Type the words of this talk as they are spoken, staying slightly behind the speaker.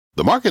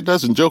The market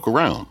doesn't joke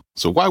around,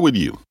 so why would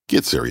you?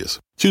 Get serious.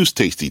 Choose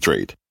Tasty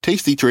Trade.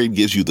 Tasty Trade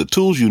gives you the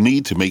tools you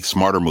need to make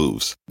smarter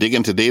moves. Dig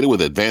into data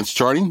with advanced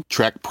charting,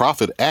 track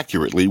profit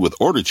accurately with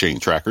order chain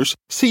trackers,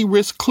 see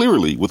risk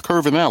clearly with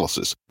curve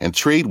analysis, and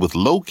trade with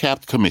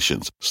low-capped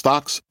commissions,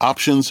 stocks,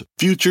 options,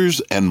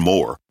 futures, and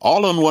more.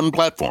 All on one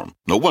platform.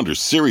 No wonder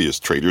serious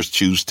traders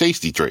choose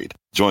Tasty Trade.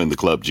 Join the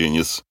club,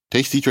 genius.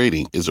 Tasty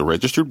Trading is a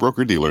registered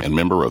broker-dealer and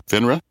member of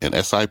FINRA and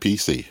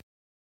SIPC.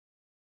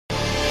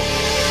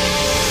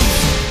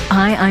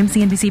 Hi, I'm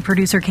CNBC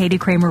producer Katie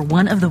Kramer,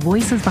 one of the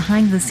voices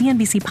behind the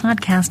CNBC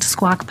podcast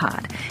Squawk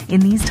Pod. In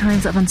these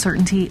times of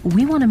uncertainty,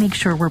 we want to make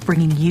sure we're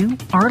bringing you,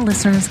 our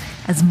listeners,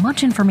 as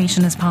much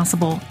information as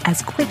possible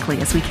as quickly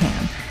as we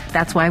can.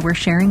 That's why we're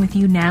sharing with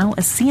you now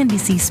a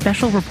CNBC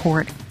special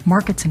report,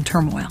 Markets in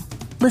Turmoil.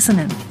 Listen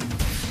in.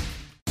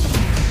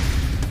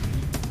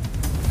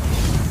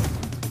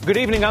 Good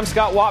evening. I'm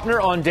Scott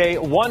Wapner. On day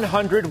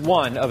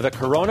 101 of the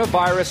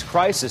coronavirus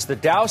crisis, the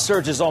Dow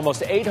surges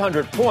almost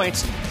 800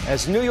 points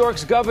as New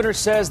York's governor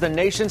says the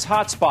nation's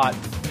hotspot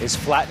is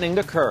flattening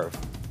the curve.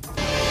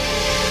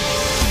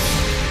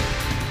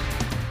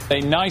 A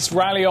nice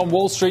rally on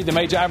Wall Street. The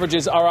major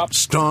averages are up.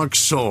 Stocks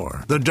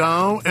soar. The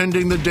Dow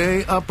ending the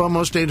day up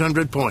almost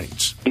 800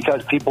 points.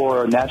 Because people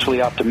are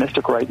naturally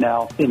optimistic right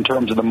now in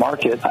terms of the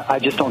market, I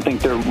just don't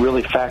think they're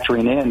really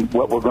factoring in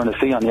what we're going to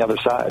see on the other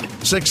side.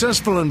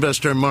 Successful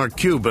investor Mark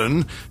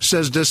Cuban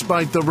says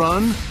despite the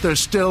run, there's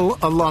still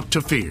a lot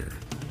to fear.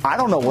 I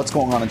don't know what's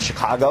going on in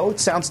Chicago. It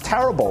sounds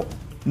terrible.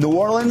 New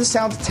Orleans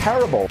sounds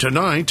terrible.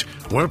 Tonight,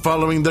 we're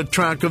following the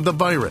track of the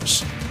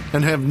virus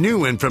and have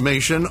new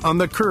information on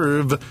the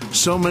curve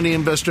so many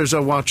investors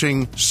are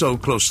watching so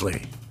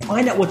closely.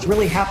 Find out what's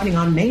really happening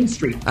on Main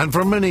Street. And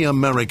for many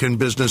American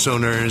business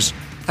owners,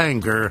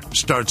 anger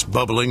starts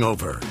bubbling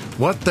over.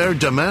 What they're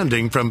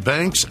demanding from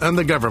banks and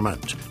the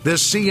government.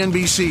 This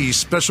CNBC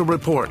special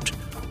report,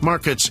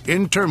 Markets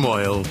in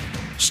Turmoil,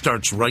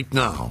 starts right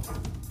now.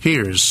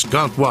 Here's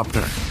Scott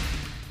Wapner.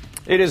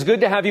 It is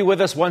good to have you with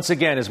us once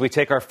again as we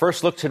take our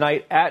first look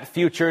tonight at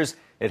futures.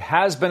 It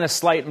has been a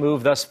slight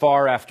move thus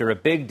far after a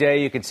big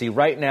day. You can see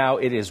right now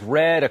it is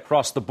red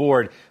across the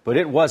board, but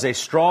it was a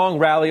strong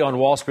rally on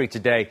Wall Street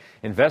today.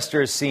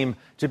 Investors seem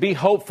to be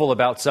hopeful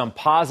about some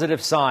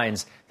positive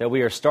signs that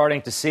we are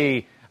starting to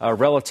see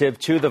relative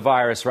to the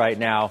virus right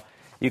now.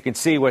 You can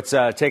see what's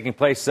taking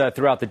place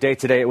throughout the day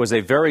today. It was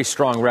a very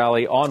strong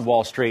rally on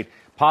Wall Street.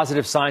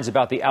 Positive signs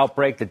about the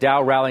outbreak. The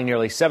Dow rallying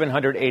nearly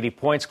 780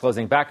 points,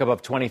 closing back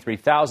above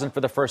 23,000 for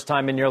the first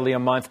time in nearly a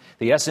month.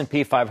 The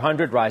S&P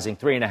 500 rising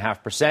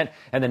 3.5%,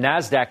 and the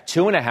Nasdaq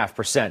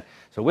 2.5%.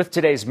 So with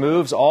today's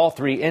moves, all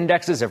three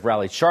indexes have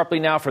rallied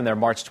sharply now from their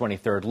March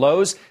 23rd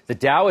lows. The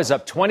Dow is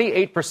up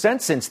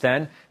 28% since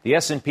then. The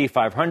S&P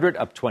 500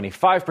 up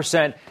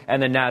 25%,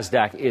 and the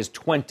Nasdaq is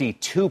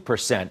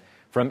 22%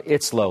 from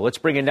its low. Let's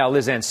bring in now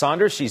Liz Ann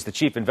Saunders. She's the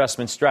Chief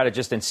Investment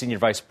Strategist and Senior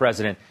Vice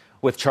President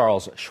with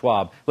Charles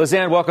Schwab. Liz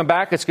Ann, welcome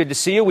back. It's good to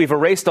see you. We've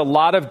erased a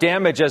lot of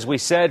damage, as we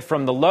said,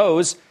 from the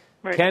lows.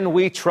 Right. Can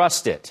we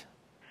trust it?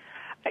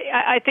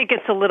 I think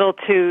it's a little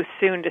too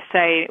soon to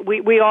say.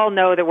 We all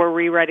know that we're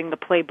rewriting the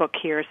playbook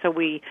here, so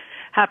we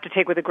have to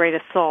take with a grain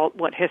of salt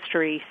what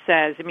history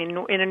says. I mean,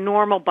 in a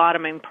normal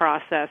bottoming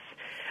process,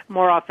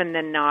 more often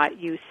than not,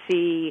 you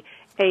see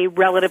a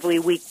relatively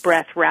weak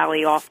breath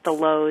rally off the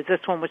lows. This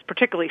one was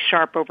particularly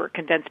sharp over a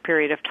condensed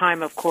period of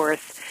time, of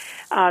course.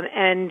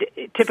 And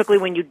typically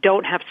when you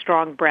don't have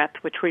strong breath,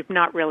 which we've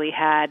not really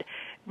had,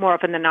 more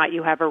often than not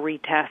you have a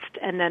retest.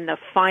 And then the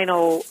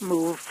final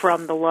move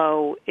from the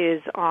low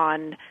is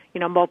on,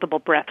 multiple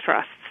breath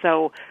thrusts.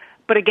 So,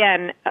 but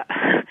again,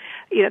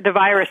 the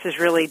virus is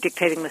really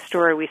dictating the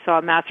story. We saw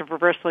a massive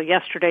reversal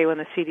yesterday when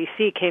the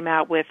CDC came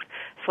out with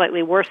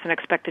slightly worse than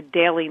expected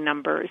daily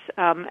numbers.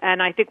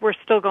 And I think we're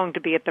still going to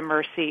be at the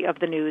mercy of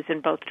the news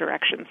in both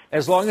directions.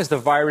 As long as the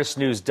virus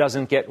news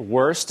doesn't get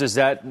worse, does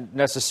that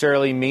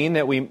necessarily mean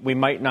that we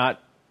might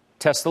not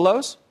test the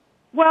lows?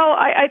 Well,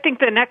 I think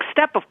the next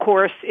step, of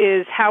course,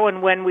 is how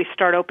and when we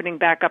start opening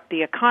back up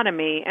the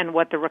economy and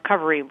what the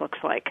recovery looks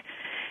like.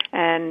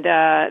 And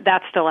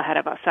that's still ahead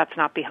of us. That's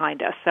not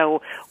behind us.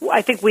 So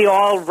I think we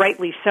all,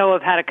 rightly so,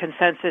 have had a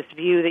consensus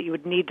view that you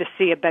would need to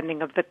see a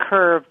bending of the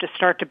curve to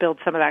start to build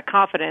some of that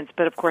confidence.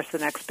 But, of course, the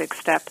next big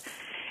step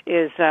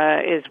is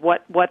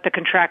what the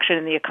contraction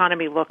in the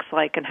economy looks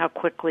like and how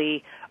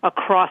quickly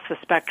across the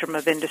spectrum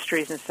of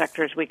industries and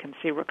sectors we can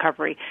see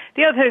recovery.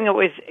 The other thing that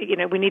was,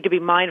 we need to be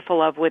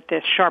mindful of with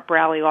this sharp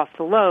rally off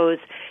the lows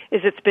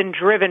is it's been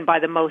driven by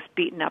the most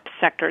beaten up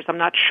sectors. I'm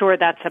not sure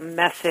that's a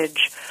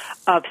message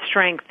of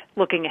strength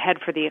looking ahead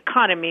for the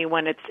economy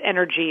when it's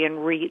energy and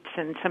REITs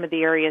and some of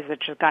the areas that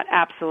just got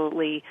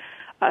absolutely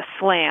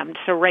slammed.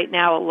 So right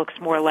now it looks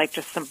more like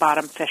just some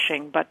bottom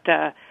fishing, but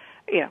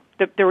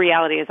the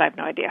reality is I have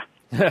no idea.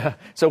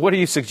 So what are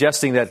you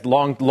suggesting that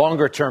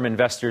longer-term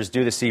investors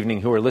do this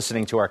evening who are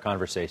listening to our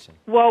conversation?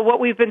 Well,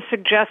 what we've been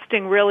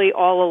suggesting really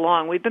all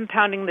along, we've been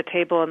pounding the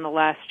table in the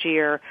last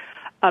year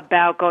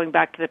about going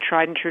back to the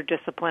tried and true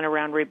discipline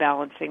around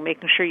rebalancing,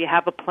 making sure you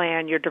have a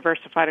plan, you're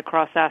diversified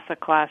across asset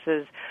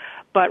classes,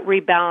 but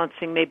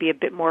rebalancing maybe a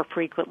bit more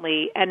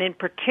frequently. And in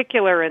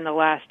particular in the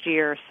last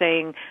year,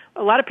 saying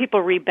a lot of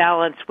people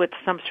rebalance with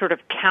some sort of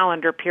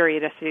calendar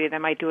periodicity. They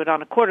might do it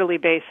on a quarterly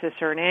basis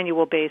or an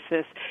annual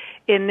basis.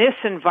 In this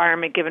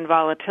environment, given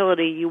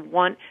volatility, you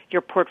want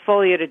your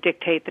portfolio to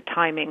dictate the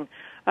timing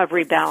of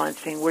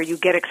rebalancing, where you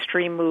get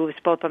extreme moves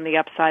both on the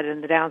upside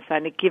and the downside,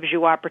 and it gives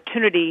you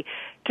opportunity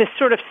to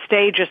sort of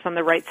stay just on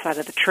the right side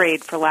of the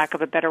trade, for lack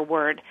of a better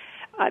word.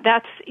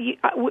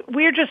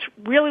 We just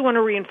really want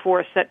to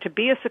reinforce that to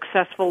be a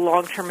successful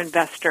long-term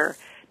investor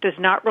does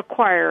not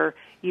require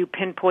you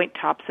pinpoint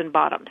tops and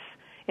bottoms.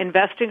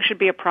 Investing should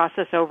be a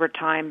process over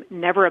time,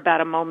 never about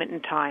a moment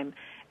in time.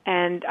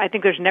 And I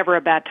think there's never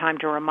a bad time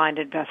to remind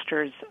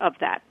investors of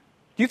that.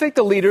 Do you think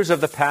the leaders of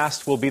the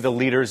past will be the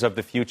leaders of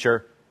the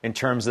future in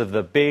terms of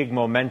the big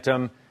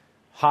momentum,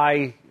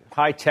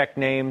 high-tech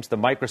names, the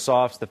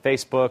Microsofts, the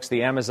Facebooks,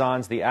 the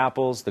Amazons, the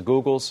Apples, the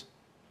Googles?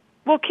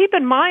 Well, keep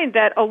in mind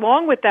that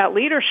along with that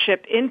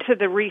leadership into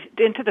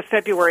the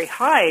February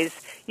highs,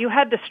 you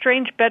had the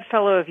strange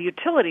bedfellow of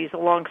utilities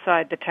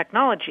alongside the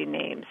technology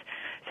names.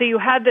 So you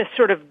had this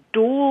sort of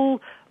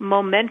dual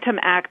momentum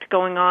act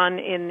going on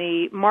in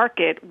the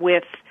market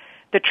with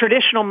the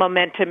traditional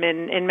momentum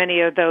in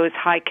many of those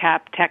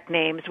high-cap tech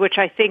names, which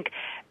I think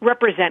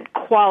represent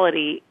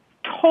quality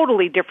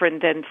totally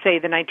different than, say,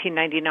 the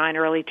 1999,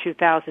 early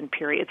 2000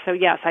 period. So,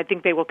 yes, I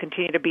think they will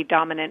continue to be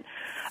dominant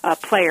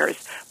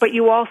players. But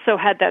you also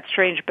had that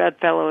strange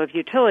bedfellow of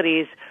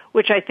utilities,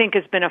 which I think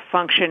has been a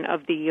function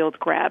of the yield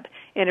grab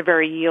in a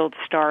very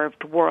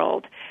yield-starved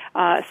world.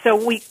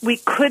 So we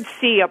could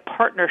see a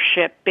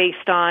partnership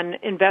based on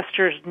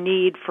investors'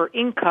 need for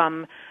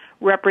income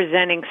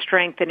representing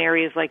strength in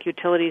areas like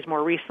utilities,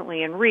 more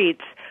recently in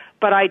REITs.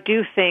 But I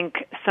do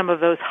think some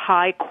of those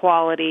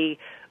high-quality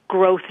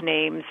growth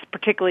names,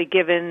 particularly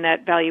given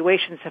that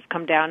valuations have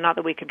come down, not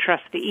that we can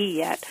trust the E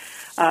yet,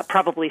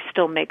 probably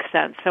still make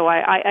sense. So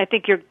I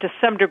think to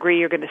some degree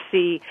you're going to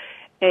see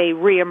a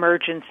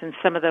reemergence in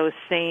some of those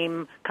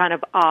same kind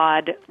of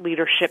odd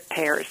leadership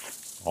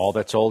pairs. All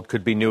that's old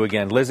could be new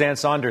again. Liz Ann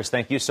Saunders,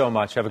 thank you so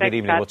much. Have a good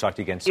evening. We'll talk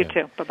to you again soon. You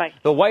too. Bye-bye.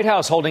 The White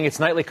House holding its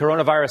nightly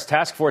coronavirus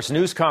task force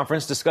news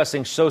conference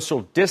discussing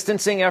social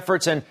distancing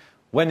efforts and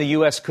when the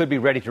U.S. could be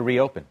ready to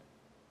reopen.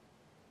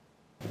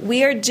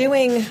 We are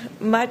doing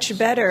much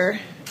better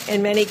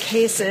in many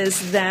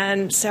cases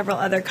than several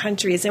other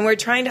countries, and we're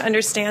trying to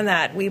understand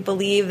that. We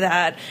believe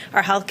that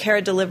our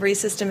healthcare delivery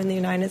system in the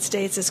United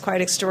States is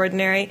quite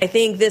extraordinary. I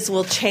think this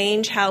will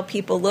change how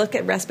people look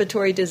at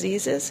respiratory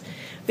diseases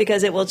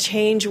because it will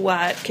change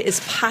what is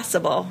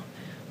possible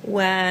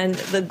when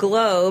the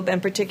globe,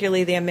 and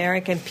particularly the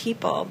American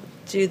people,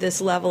 do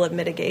this level of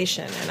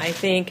mitigation. And I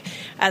think,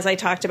 as I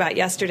talked about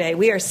yesterday,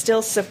 we are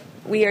still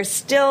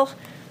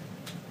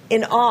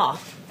in awe,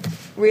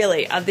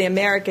 really, of the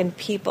American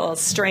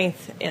people's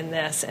strength in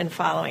this and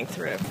following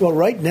through. Well,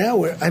 right now,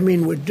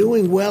 we're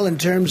doing well in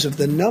terms of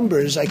the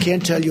numbers. I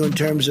can't tell you in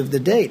terms of the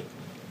date.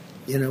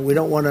 You know, we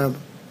don't want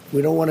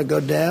to go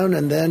down,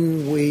 and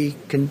then we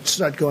can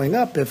start going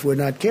up if we're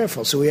not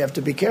careful. So we have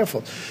to be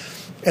careful.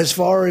 As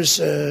far as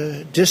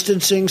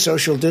distancing,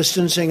 social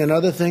distancing, and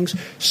other things,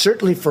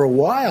 certainly for a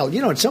while,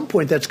 at some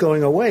point that's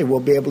going away.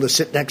 We'll be able to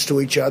sit next to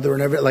each other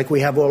and like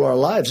we have all our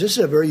lives. This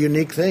is a very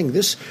unique thing.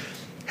 This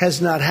has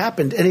not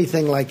happened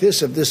anything like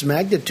this of this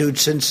magnitude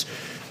since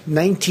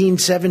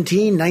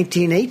 1917,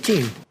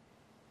 1918.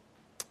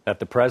 At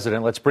the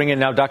president. Let's bring in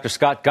now Dr.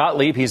 Scott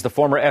Gottlieb. He's the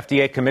former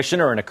FDA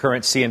commissioner and a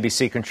current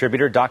CNBC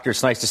contributor. Doctor,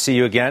 it's nice to see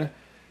you again.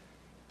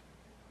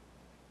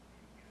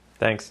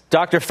 Thanks.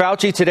 Dr.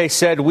 Fauci today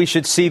said we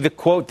should see the,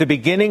 quote, the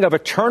beginning of a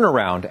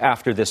turnaround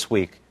after this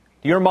week.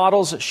 Do your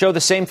models show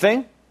the same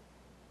thing?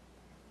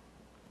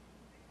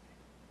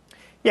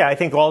 Yeah, I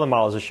think all the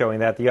models are showing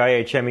that. The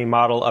IHME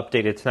model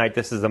updated tonight.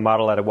 This is the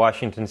model at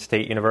Washington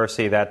State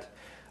University that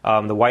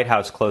the White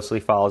House closely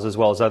follows, as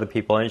well as other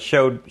people. And it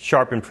showed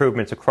sharp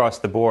improvements across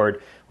the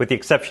board, with the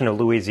exception of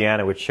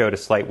Louisiana, which showed a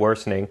slight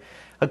worsening.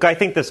 Look, I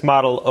think this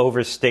model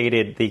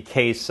overstated the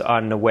case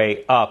on the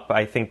way up.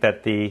 I think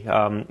that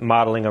the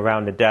modeling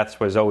around the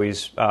deaths was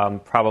always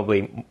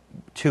probably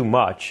too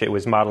much. It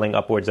was modeling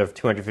upwards of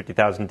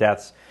 250,000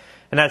 deaths.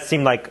 And that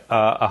seemed like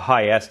a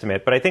high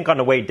estimate. But I think on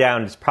the way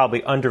down, it's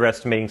probably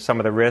underestimating some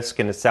of the risk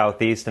in the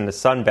Southeast and the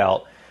Sun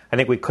Belt. I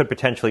think we could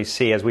potentially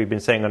see, as we've been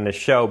saying on this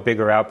show,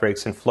 bigger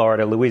outbreaks in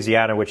Florida,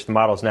 Louisiana, which the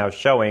model is now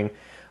showing,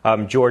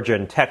 Georgia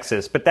and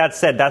Texas. But that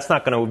said, that's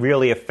not going to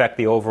really affect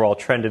the overall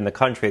trend in the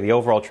country. The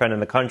overall trend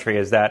in the country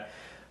is that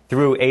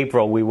through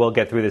April, we will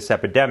get through this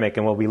epidemic,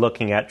 and we'll be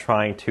looking at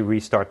trying to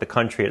restart the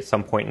country at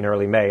some point in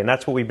early May. And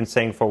that's what we've been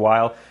saying for a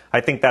while.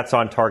 I think that's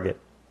on target.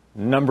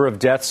 Number of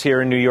deaths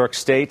here in New York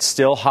State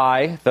still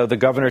high, though the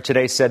governor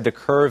today said the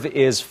curve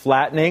is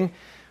flattening.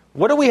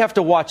 What do we have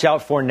to watch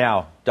out for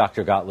now,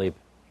 Dr. Gottlieb?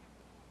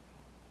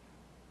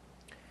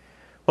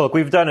 Well, look,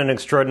 we've done an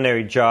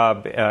extraordinary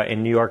job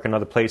in New York and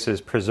other places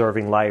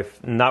preserving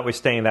life.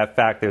 Notwithstanding that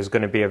fact, there's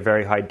going to be a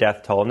very high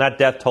death toll, and that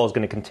death toll is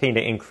going to continue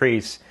to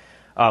increase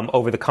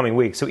over the coming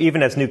weeks. So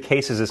even as new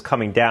cases is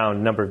coming down,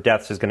 the number of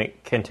deaths is going to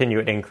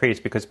continue to increase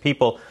because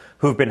people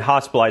who've been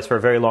hospitalized for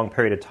a very long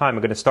period of time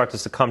are going to start to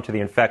succumb to the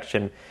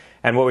infection.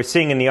 And what we're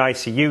seeing in the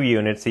ICU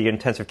units, the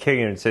intensive care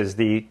units, is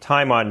the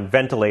time on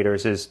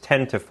ventilators is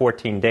 10 to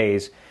 14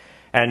 days.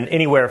 And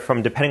anywhere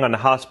from, depending on the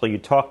hospital you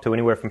talk to,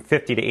 anywhere from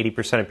 50 to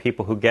 80% of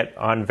people who get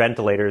on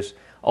ventilators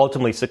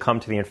ultimately succumb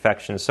to the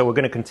infection. So we're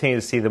going to continue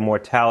to see the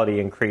mortality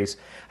increase.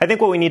 I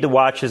think what we need to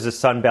watch is the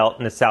Sun Belt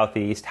and the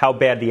Southeast, how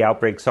bad the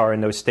outbreaks are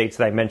in those states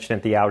that I mentioned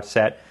at the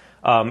outset.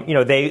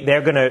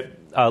 They're going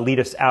to lead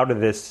us out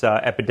of this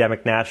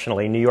epidemic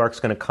nationally. New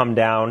York's going to come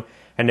down,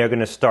 and they're going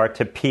to start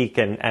to peak,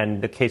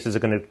 and the cases are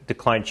going to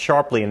decline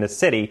sharply in the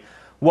city,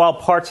 while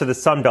parts of the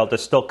Sun Belt are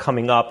still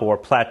coming up or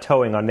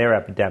plateauing on their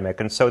epidemic.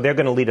 And so they're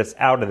going to lead us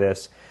out of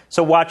this.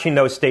 So watching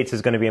those states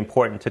is going to be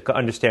important to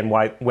understand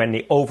when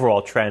the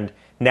overall trend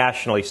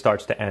nationally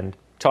starts to end.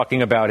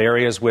 Talking about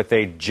areas with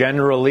a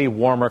generally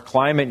warmer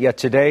climate, yet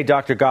today,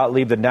 Dr.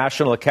 Gottlieb, the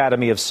National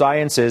Academy of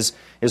Sciences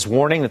is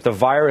warning that the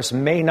virus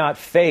may not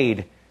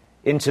fade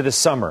into the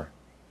summer.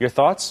 Your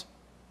thoughts?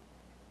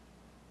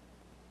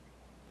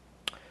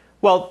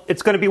 Well,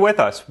 it's going to be with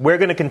us. We're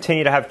going to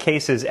continue to have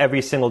cases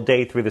every single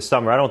day through the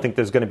summer. I don't think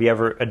there's going to be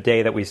ever a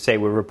day that we say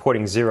we're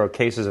reporting 0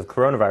 cases of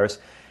coronavirus.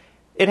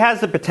 It has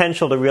the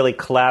potential to really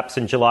collapse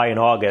in July and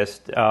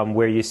August,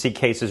 where you see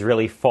cases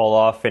really fall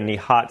off in the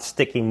hot,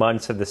 sticky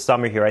months of the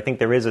summer here. I think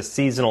there is a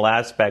seasonal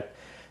aspect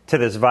to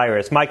this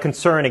virus. My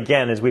concern,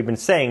 again, as we've been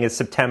saying, is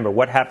September.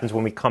 What happens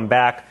when we come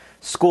back?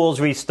 Schools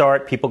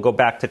restart, people go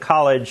back to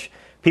college,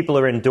 people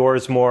are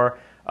indoors more.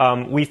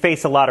 We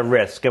face a lot of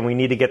risk, and we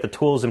need to get the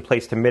tools in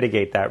place to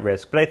mitigate that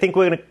risk. But I think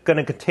we're going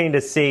to continue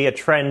to see a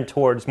trend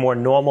towards more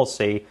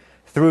normalcy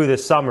through the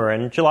summer,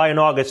 and July and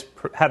August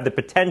have the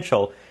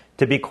potential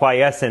to be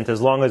quiescent as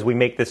long as we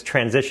make this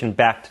transition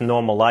back to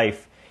normal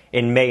life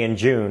in May and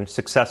June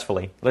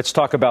successfully. Let's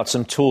talk about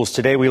some tools.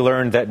 Today we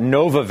learned that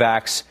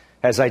Novavax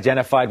has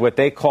identified what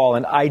they call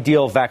an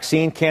ideal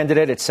vaccine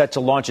candidate. It's set to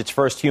launch its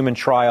first human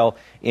trial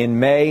in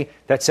May.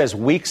 That says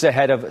weeks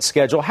ahead of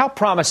schedule. How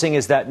promising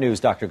is that news,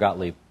 Dr.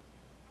 Gottlieb?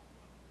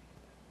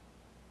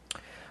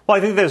 Well,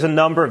 I think there's a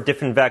number of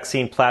different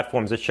vaccine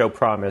platforms that show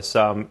promise.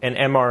 An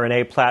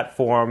mRNA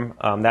platform,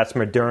 that's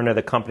Moderna,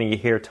 the company you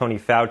hear Tony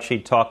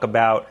Fauci talk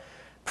about.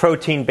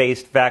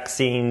 Protein-based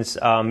vaccines,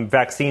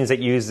 vaccines that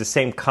use the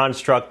same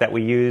construct that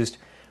we used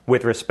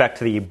with respect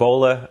to the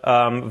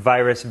Ebola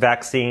virus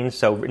vaccine,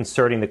 so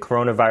inserting the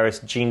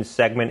coronavirus gene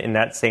segment in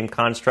that same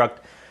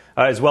construct,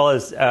 as well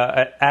as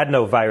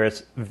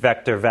adenovirus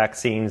vector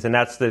vaccines, and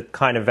that's the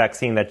kind of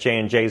vaccine that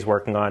J&J is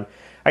working on.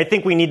 I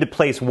think we need to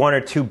place 1 or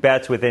 2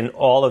 bets within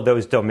all of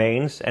those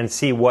domains and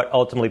see what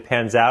ultimately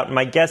pans out. And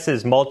my guess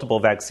is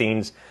multiple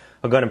vaccines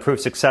are going to prove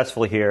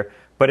successful here,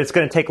 but it's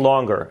going to take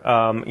longer.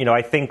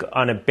 I think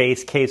on a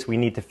base case, we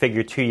need to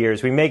figure 2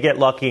 years. We may get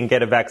lucky and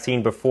get a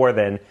vaccine before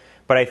then,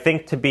 but I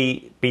think to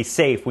be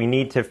safe, we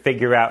need to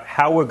figure out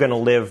how we're going to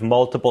live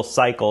multiple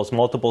cycles,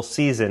 multiple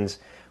seasons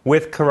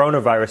with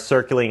coronavirus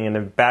circulating in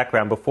the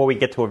background before we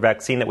get to a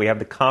vaccine that we have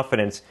the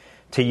confidence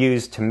to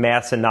use to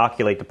mass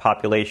inoculate the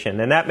population.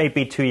 And that may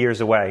be 2 years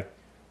away.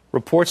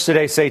 Reports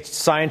today say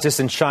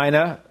scientists in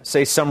China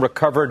say some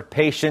recovered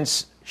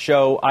patients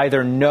show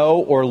either no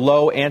or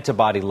low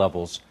antibody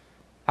levels.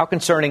 How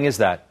concerning is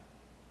that?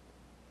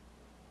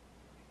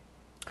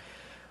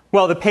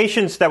 Well, the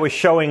patients that were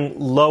showing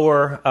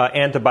lower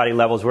antibody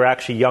levels were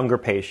actually younger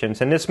patients.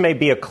 And this may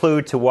be a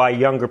clue to why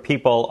younger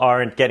people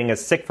aren't getting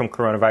as sick from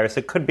coronavirus.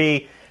 It could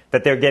be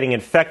that they're getting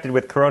infected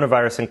with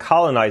coronavirus and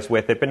colonized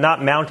with it, but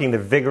not mounting the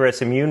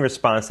vigorous immune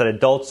response that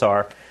adults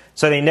are.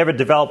 So they never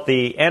develop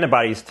the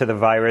antibodies to the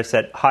virus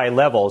at high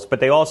levels, but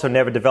they also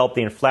never develop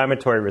the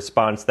inflammatory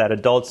response that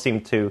adults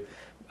seem to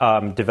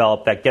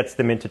develop that gets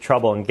them into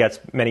trouble and gets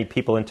many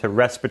people into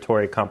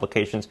respiratory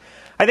complications.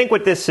 I think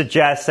what this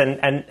suggests,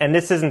 and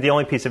this isn't the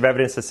only piece of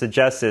evidence that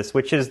suggests this,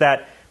 which is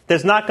that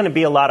there's not going to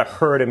be a lot of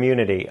herd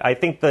immunity. I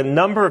think the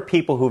number of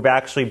people who've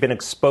actually been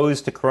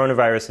exposed to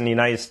coronavirus in the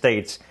United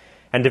States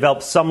and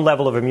develop some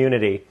level of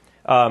immunity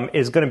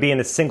is going to be in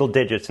the single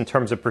digits in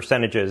terms of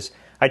percentages.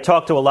 I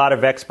talked to a lot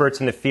of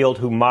experts in the field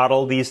who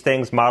model these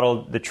things,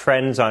 model the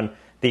trends on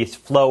the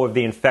flow of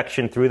the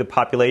infection through the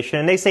population,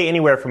 and they say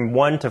anywhere from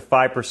 1 to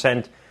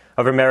 5%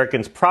 of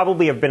Americans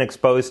probably have been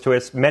exposed to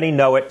it. Many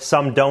know it,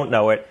 some don't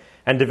know it,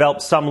 and develop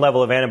some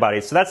level of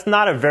antibodies. So that's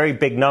not a very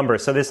big number.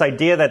 So this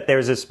idea that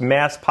there's this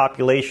mass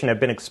population that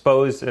have been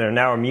exposed and are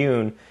now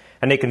immune,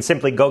 and they can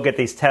simply go get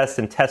these tests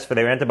and test for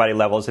their antibody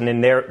levels, and then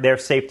they're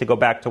safe to go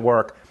back to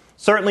work.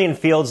 Certainly in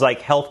fields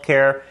like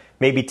healthcare,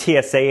 maybe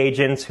TSA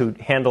agents who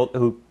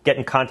get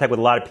in contact with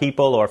a lot of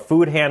people, or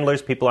food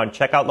handlers, people on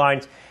checkout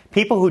lines,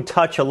 people who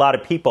touch a lot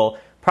of people,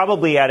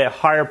 probably at a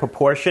higher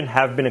proportion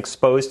have been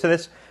exposed to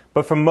this.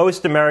 But for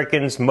most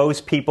Americans,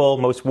 most people,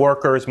 most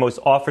workers, most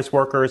office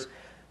workers,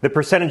 the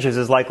percentages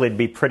is likely to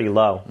be pretty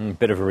low.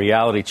 Bit of a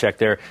reality check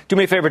there. Do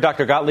me a favor,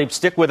 Dr. Gottlieb,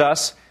 stick with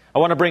us. I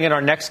want to bring in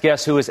our next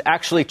guest who is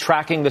actually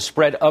tracking the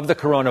spread of the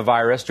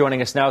coronavirus.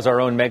 Joining us now is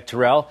our own Meg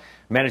Terrell.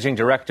 managing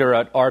director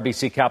at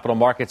RBC Capital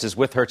Markets, is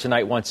with her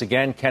tonight once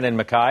again. Kenan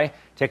Mackay,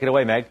 take it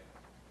away, Meg.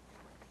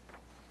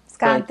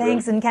 Scott,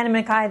 thanks. And Kenan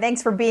Mackay,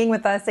 thanks for being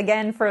with us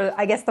again for,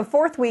 I guess, the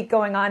fourth week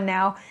going on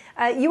now.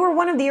 You were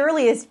one of the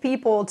earliest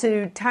people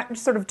to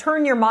sort of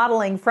turn your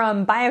modeling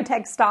from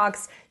biotech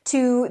stocks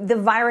to the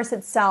virus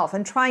itself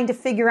and trying to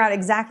figure out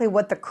exactly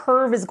what the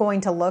curve is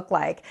going to look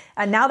like.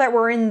 And now that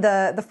we're in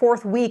the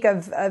fourth week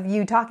of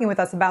you talking with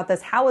us about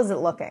this, how is it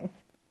looking?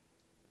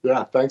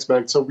 Yeah, thanks,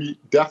 Meg. So we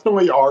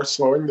definitely are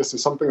slowing. This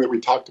is something that we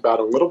talked about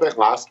a little bit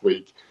last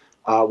week.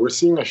 We're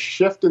seeing a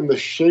shift in the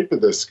shape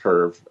of this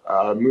curve,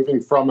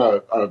 moving from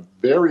a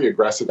very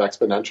aggressive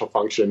exponential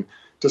function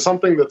to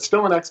something that's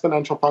still an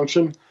exponential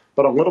function,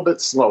 but a little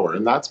bit slower.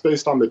 And that's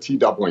based on the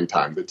T-doubling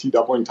time. The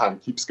T-doubling time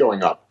keeps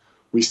going up.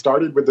 We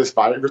started with this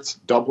virus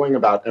doubling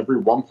about every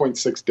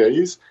 1.6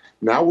 days.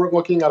 Now we're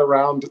looking at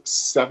around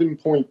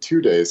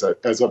 7.2 days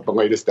as of the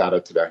latest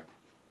data today.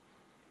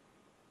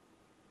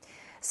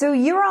 So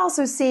you're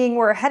also seeing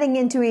we're heading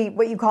into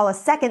what you call a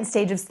second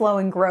stage of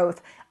slowing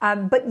growth.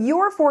 But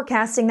you're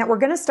forecasting that we're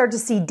going to start to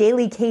see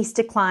daily case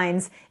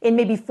declines in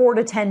maybe 4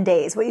 to 10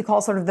 days, what you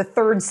call sort of the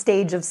third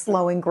stage of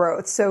slowing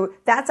growth. So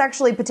that's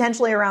actually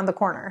potentially around the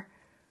corner.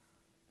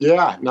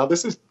 Yeah. Now,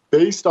 this is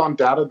based on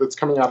data that's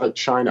coming out of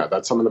China.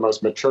 That's some of the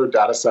most mature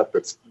data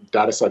sets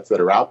that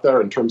are out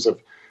there in terms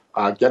of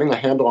getting a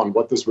handle on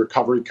what this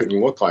recovery could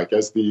look like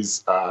as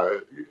these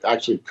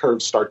actually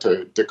curves start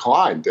to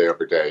decline day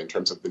over day in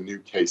terms of the new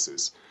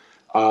cases.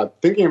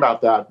 Thinking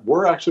about that,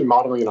 we're actually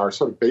modeling in our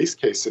sort of base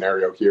case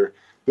scenario here,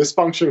 this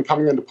function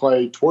coming into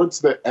play towards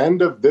the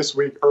end of this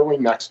week, early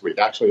next week,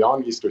 actually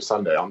on Easter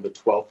Sunday, on the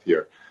 12th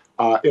here.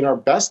 In our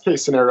best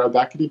case scenario,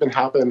 that could even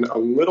happen a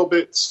little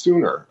bit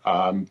sooner.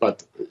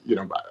 But,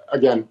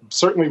 again,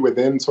 certainly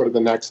within sort of the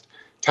next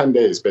 10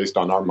 days based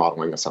on our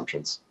modeling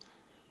assumptions.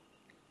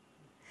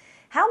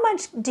 How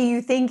much do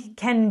you think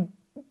can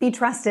be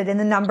trusted in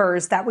the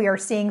numbers that we are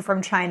seeing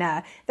from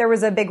China? There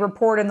was a big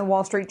report in the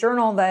Wall Street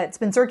Journal that's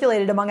been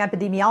circulated among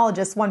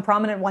epidemiologists. One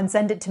prominent one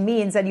sent it to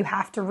me and said, you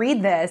have to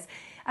read this,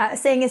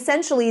 saying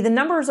essentially the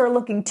numbers are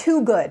looking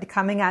too good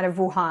coming out of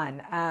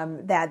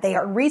Wuhan, that they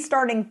are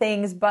restarting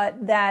things,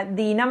 but that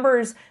the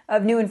numbers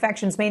of new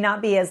infections may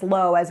not be as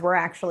low as we're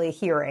actually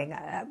hearing.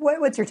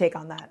 What's your take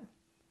on that?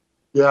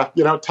 Yeah,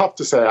 tough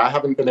to say. I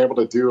haven't been able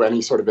to do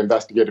any sort of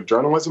investigative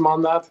journalism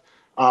on that.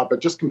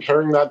 But just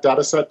comparing that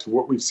data set to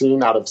what we've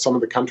seen out of some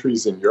of the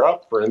countries in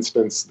Europe, for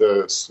instance,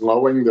 the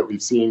slowing that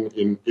we've seen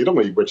in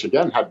Italy, which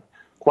again had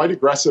quite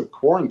aggressive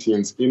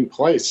quarantines in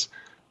place,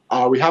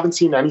 we haven't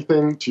seen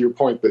anything, to your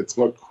point, that's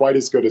looked quite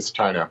as good as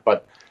China.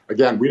 But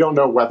again, we don't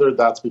know whether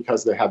that's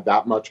because they had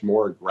that much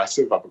more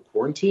aggressive of a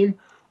quarantine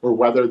or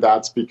whether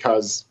that's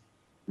because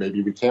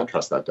maybe we can't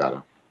trust that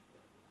data.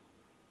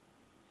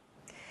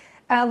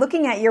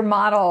 Looking at your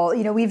model,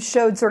 we've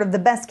showed sort of the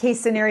best case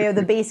scenario,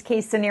 the base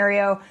case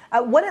scenario.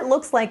 What it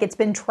looks like it's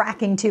been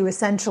tracking to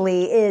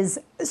essentially is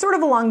sort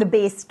of along the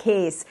base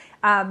case.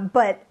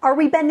 But are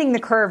we bending the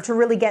curve to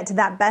really get to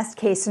that best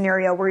case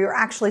scenario where you're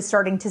actually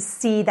starting to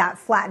see that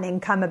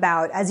flattening come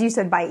about, as you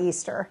said, by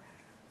Easter?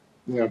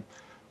 Yeah.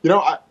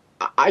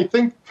 I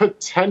think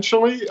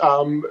potentially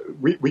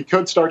we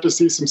could start to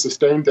see some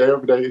sustained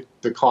day-over-day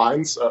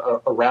declines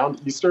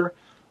around Easter.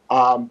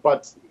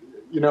 But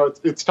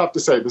it's tough to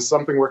say. This is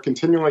something we're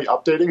continually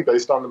updating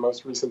based on the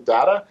most recent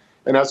data.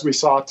 And as we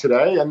saw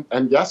today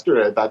and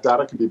yesterday, that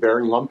data can be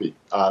very lumpy.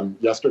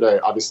 Yesterday,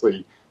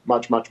 obviously,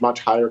 much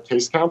higher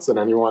case counts than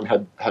anyone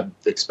had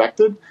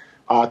expected.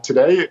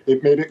 Today,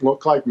 it made it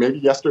look like maybe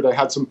yesterday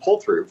had some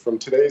pull-through from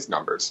today's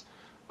numbers.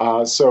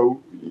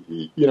 So,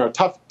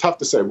 tough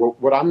to say.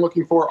 What I'm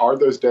looking for are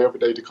those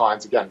day-over-day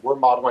declines. Again, we're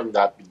modeling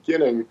that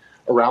beginning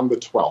around the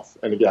 12th.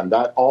 And again,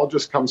 that all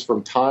just comes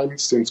from time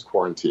since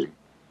quarantine.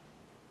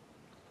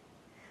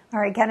 All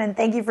right, Kenan,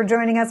 thank you for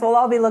joining us. We'll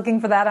all be looking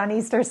for that on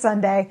Easter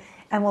Sunday,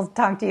 and we'll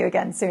talk to you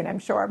again soon, I'm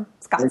sure.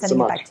 Scott, sending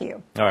it back to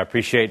you. All right,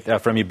 appreciate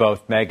from you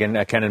both, Meg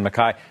and Kenan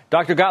Mackay.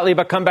 Dr. Gottlieb,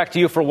 I'll come back to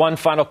you for one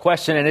final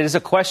question, and it is a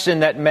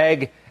question that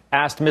Meg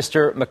asked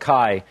Mr.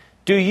 Mackay.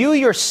 Do you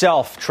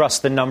yourself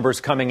trust the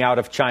numbers coming out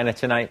of China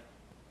tonight?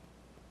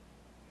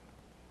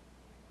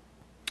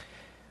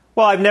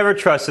 Well, I've never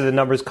trusted the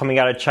numbers coming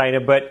out of China,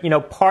 but,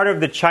 part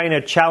of the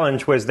China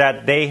challenge was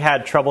that they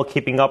had trouble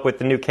keeping up with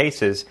the new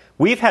cases.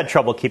 We've had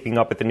trouble keeping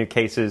up with the new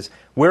cases.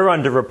 We're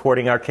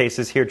underreporting our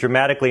cases here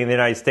dramatically in the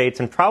United States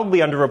and probably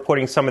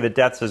underreporting some of the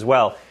deaths as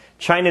well.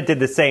 China did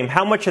the same.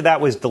 How much of that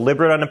was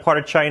deliberate on the part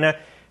of China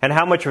and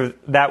how much of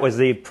that was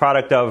the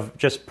product of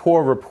just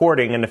poor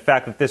reporting and the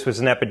fact that this was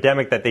an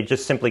epidemic that they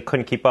just simply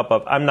couldn't keep up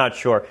with? I'm not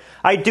sure.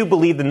 I do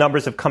believe the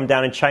numbers have come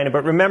down in China,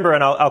 but remember,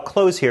 and I'll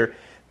close here,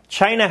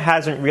 China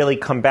hasn't really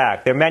come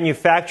back. Their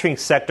manufacturing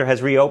sector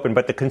has reopened,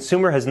 but the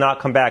consumer has not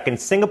come back. In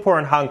Singapore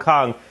and Hong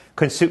Kong,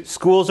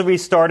 schools have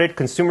restarted.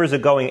 Consumers are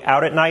going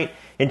out at night.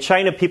 In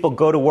China, people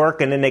go to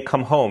work and then they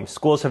come home.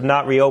 Schools have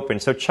not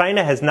reopened. So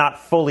China has not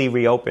fully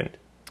reopened.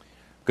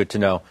 Good to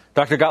know.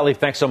 Dr. Gottlieb,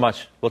 thanks so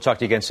much. We'll talk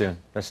to you again soon.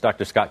 That's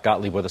Dr. Scott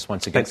Gottlieb with us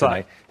once again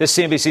tonight. This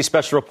CNBC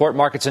Special Report,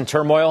 Markets in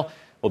Turmoil.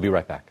 We'll be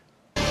right back.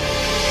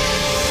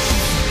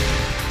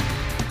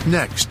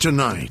 Next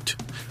tonight,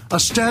 a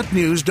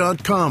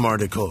StatNews.com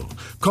article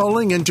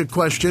calling into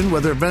question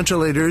whether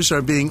ventilators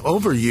are being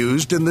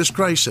overused in this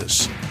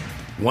crisis.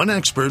 One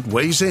expert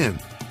weighs in.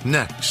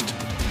 Next.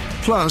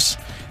 Plus,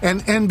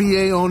 an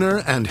NBA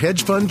owner and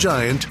hedge fund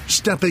giant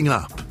stepping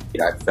up.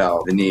 I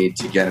felt the need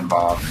to get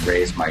involved and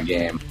raise my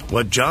game.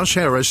 What Josh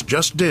Harris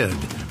just did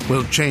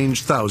will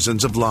change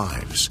thousands of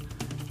lives.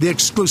 The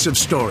exclusive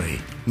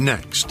story,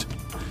 next.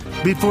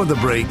 Before the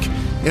break,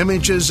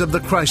 images of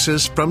the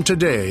crisis from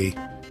today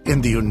in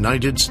the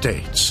United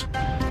States.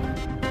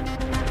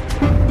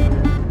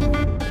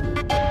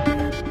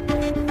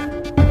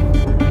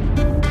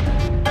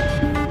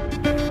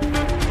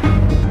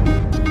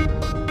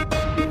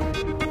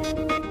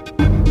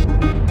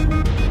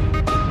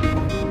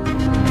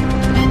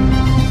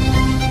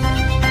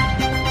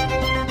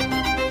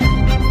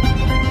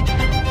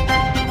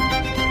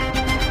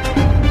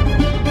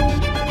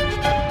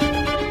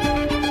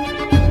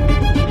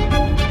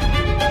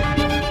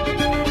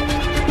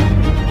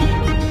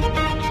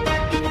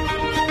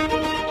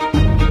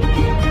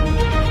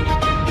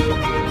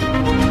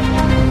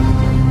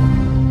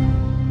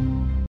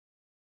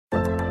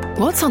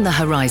 What's on the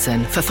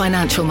horizon for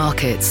financial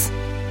markets?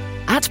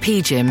 At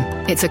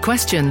PGIM, it's a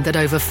question that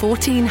over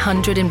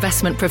 1,400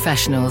 investment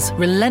professionals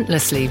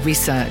relentlessly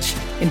research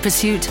in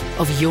pursuit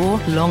of your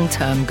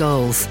long-term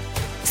goals.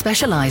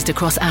 Specialized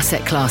across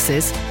asset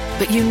classes,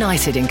 but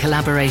united in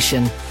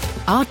collaboration,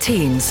 our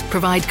teams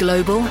provide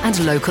global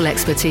and local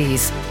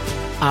expertise.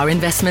 Our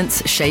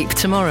investments shape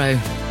tomorrow,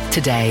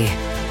 today.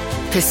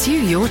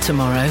 Pursue your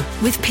tomorrow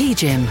with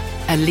PGIM,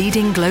 a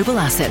leading global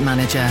asset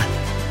manager.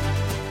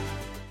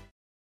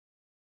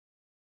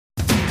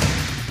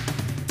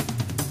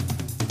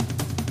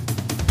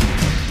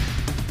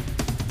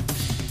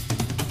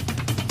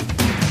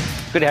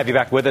 Good to have you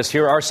back with us.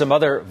 Here are some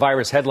other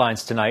virus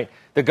headlines tonight.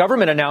 The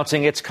government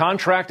announcing its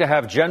contract to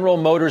have General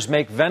Motors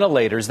make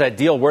ventilators. That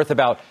deal worth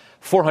about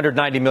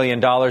 $490 million.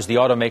 The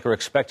automaker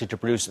expected to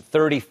produce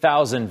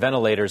 30,000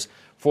 ventilators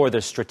for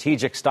the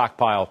strategic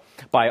stockpile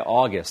by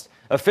August.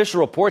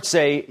 Official reports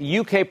say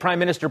UK Prime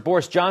Minister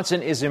Boris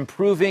Johnson is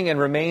improving and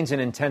remains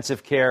in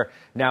intensive care,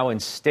 now in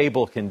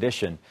stable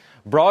condition.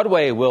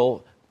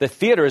 The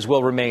theaters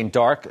will remain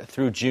dark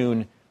through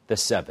June the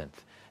 7th.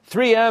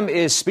 3M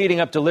is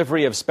speeding up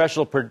delivery of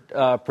special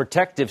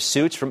protective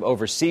suits from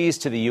overseas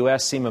to the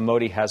U.S. Seema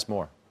Modi has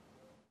more.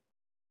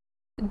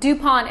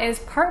 DuPont is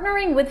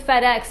partnering with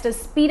FedEx to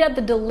speed up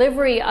the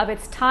delivery of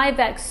its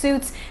Tyvek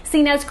suits,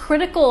 seen as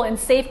critical in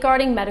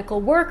safeguarding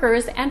medical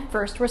workers and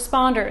first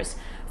responders.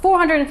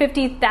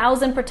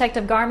 450,000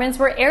 protective garments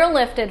were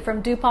airlifted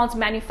from DuPont's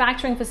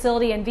manufacturing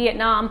facility in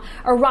Vietnam,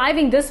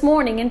 arriving this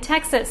morning in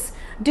Texas.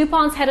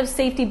 DuPont's head of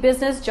safety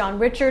business, John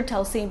Richard,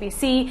 tells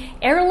CNBC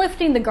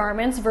airlifting the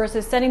garments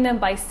versus sending them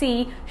by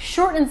sea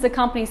shortens the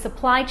company's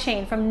supply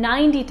chain from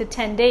 90 to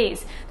 10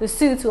 days. The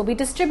suits will be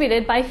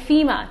distributed by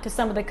FEMA to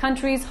some of the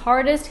country's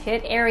hardest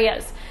hit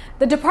areas.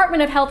 The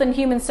Department of Health and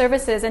Human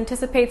Services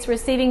anticipates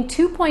receiving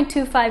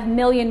 2.25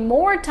 million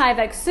more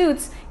Tyvek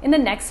suits in the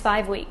next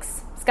 5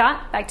 weeks.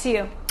 Scott, back to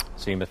you.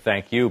 Seema,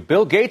 thank you.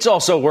 Bill Gates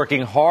also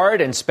working hard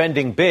and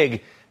spending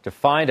big to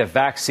find a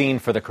vaccine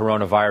for the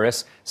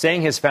coronavirus,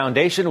 saying his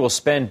foundation will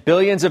spend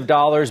billions of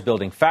dollars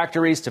building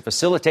factories to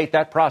facilitate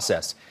that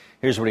process.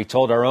 Here's what he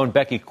told our own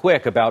Becky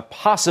Quick about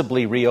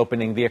possibly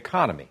reopening the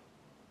economy.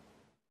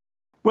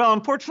 Well,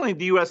 unfortunately,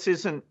 the U.S.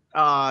 isn't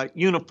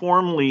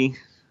uniformly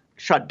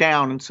shut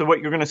down. And so what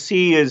you're going to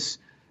see is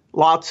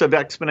lots of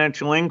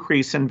exponential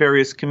increase in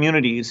various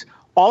communities.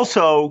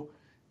 Also,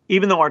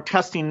 even though our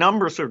testing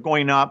numbers are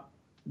going up,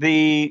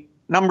 the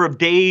number of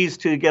days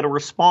to get a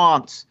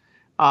response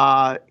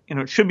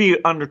it should be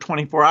under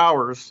 24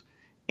 hours.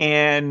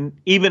 And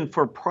even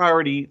for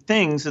priority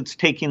things, it's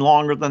taking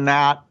longer than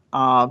that.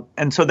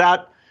 And so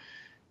that,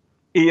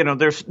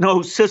 there's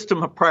no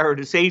system of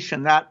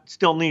prioritization. That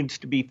still needs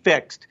to be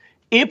fixed.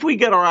 If we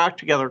get our act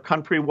together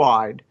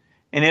countrywide,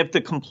 and if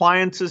the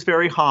compliance is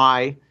very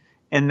high,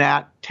 and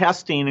that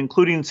testing,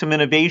 including some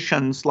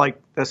innovations like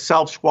the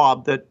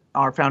self-swab that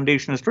our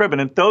foundation has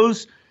driven, if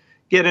those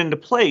get into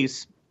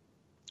place,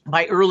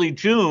 by early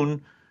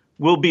June,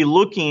 we'll be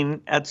looking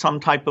at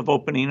some type of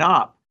opening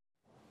up.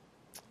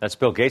 That's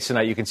Bill Gates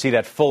tonight. You can see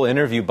that full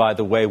interview, by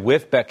the way,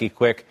 with Becky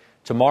Quick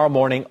tomorrow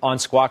morning on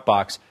Squawk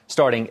Box,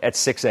 starting at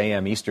 6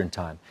 a.m. Eastern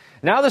Time.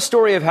 Now the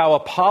story of how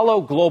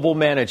Apollo Global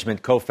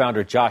Management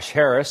co-founder Josh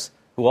Harris,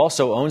 who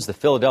also owns the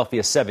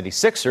Philadelphia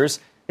 76ers,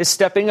 is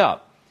stepping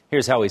up.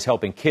 Here's how he's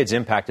helping kids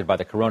impacted by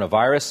the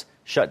coronavirus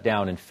shut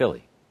down in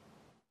Philly.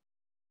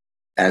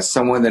 As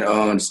someone that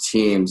owns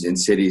teams in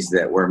cities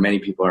where many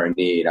people are in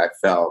need, I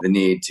felt the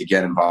need to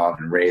get involved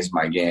and raise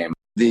my game.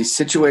 The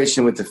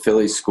situation with the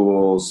Philly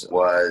schools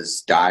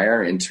was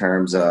dire in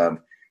terms of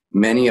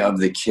many of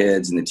the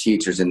kids and the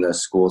teachers in the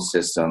school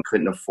system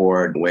couldn't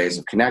afford ways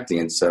of connecting.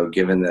 And so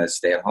given the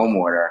stay-at-home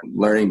order,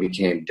 learning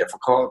became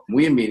difficult.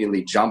 We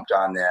immediately jumped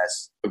on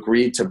this,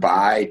 agreed to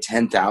buy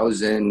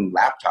 10,000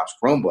 laptops,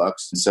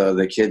 Chromebooks, so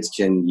the kids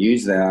can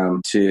use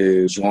them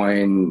to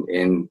join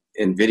in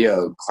in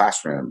video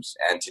classrooms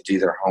and to do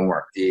their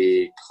homework.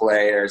 The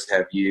players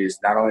have used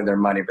not only their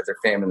money, but their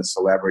fame and the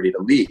celebrity to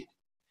lead.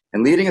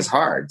 And leading is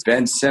hard.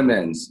 Ben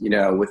Simmons,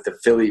 with the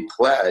Philly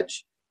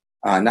pledge,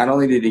 not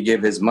only did he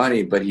give his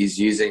money, but he's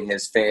using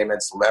his fame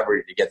and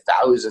celebrity to get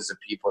thousands of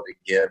people to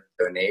give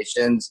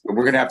donations.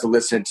 We're going to have to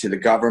listen to the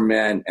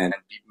government and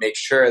make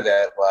sure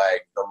that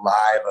the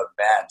live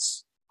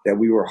events that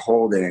we were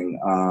holding,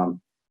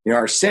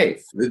 are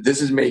safe.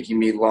 This is making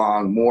me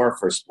long more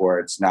for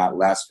sports, not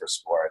less for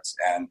sports,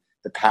 and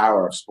the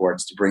power of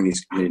sports to bring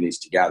these communities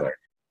together.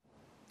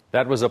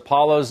 That was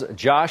Apollo's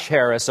Josh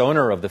Harris,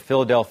 owner of the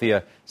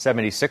Philadelphia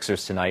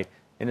 76ers tonight,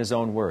 in his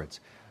own words.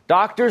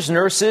 Doctors,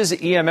 nurses,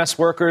 EMS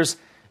workers,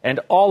 and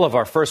all of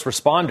our first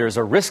responders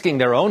are risking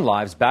their own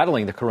lives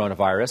battling the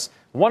coronavirus.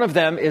 One of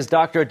them is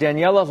Dr.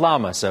 Daniela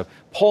Lamas, a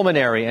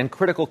pulmonary and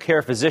critical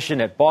care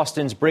physician at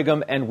Boston's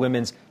Brigham and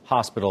Women's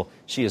Hospital.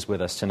 She is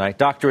with us tonight.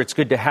 Doctor, it's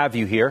good to have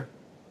you here.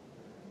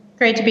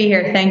 Great to be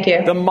here. Thank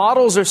you. The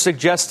models are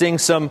suggesting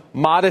some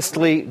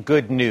modestly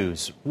good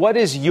news. What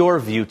is your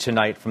view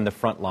tonight from the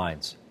front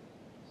lines?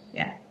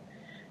 Yeah.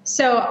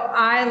 So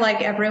I,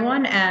 like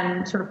everyone,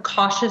 am sort of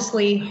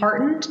cautiously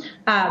heartened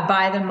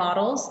by the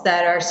models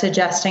that are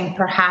suggesting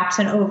perhaps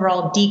an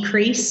overall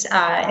decrease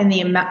in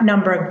the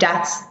number of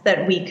deaths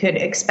that we could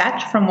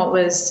expect from what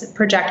was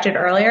projected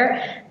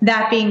earlier.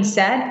 That being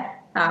said,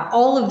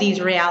 all of these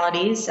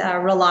realities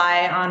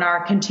rely on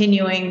our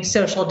continuing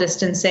social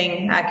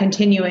distancing,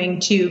 continuing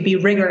to be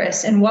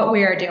rigorous in what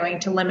we are doing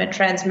to limit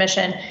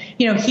transmission.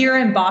 Here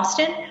in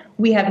Boston,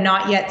 we have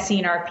not yet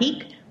seen our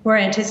peak. We're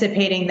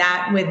anticipating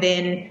that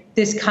within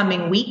this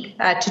coming week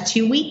to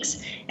 2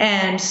 weeks.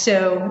 And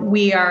so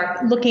we are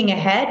looking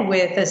ahead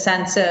with a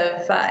sense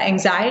of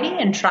anxiety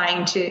and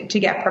trying to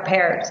get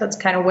prepared. So that's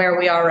kind of where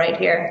we are right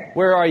here.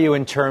 Where are you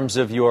in terms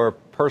of your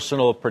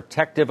personal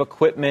protective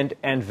equipment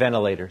and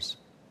ventilators?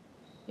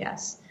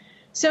 Yes.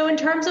 So in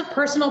terms of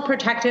personal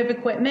protective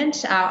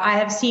equipment, I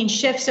have seen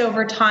shifts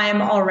over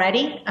time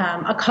already.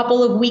 A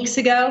couple of weeks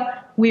ago,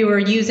 we were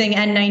using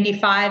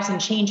N95s and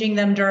changing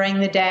them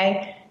during the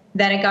day.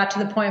 Then it got to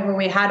the point where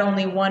we had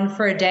only one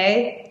for a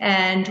day,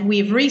 and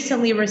we've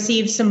recently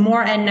received some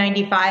more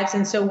N95s,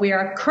 and so we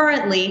are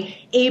currently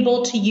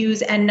able to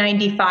use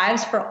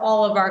N95s for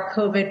all of our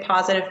COVID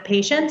positive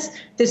patients.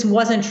 This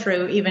wasn't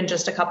true even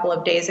just a couple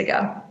of days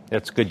ago.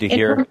 That's good to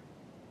hear.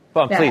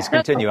 Well, please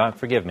continue.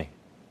 Forgive me.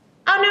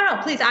 Oh,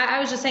 no, please. I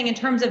was just saying in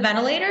terms of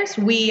ventilators,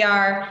 we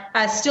are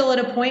still at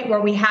a point where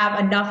we have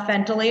enough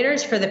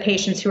ventilators for the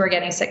patients who are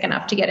getting sick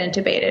enough to get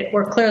intubated.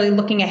 We're clearly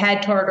looking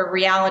ahead toward a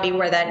reality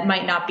where that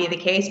might not be the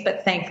case,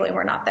 but thankfully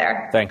we're not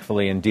there.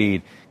 Thankfully,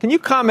 indeed. Can you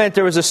comment?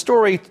 There was a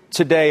story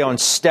today on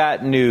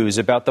Stat News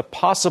about the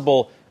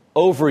possible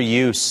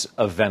overuse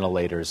of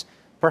ventilators.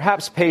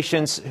 Perhaps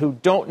patients who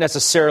don't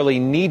necessarily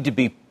need to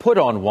be put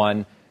on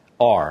one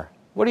are.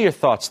 What are your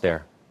thoughts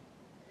there?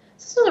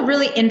 This is a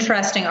really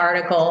interesting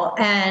article,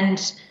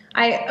 and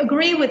I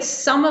agree with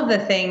some of the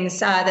things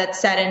that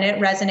said in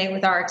it resonate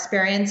with our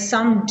experience.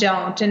 Some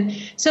don't. And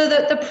so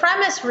the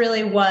premise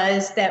really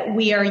was that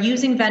we are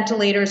using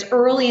ventilators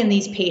early in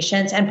these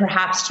patients and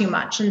perhaps too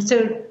much. And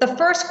so the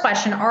first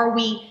question, are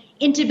we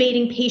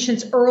intubating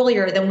patients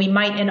earlier than we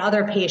might in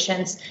other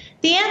patients?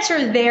 The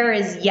answer there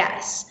is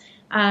yes.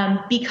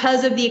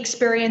 Because of the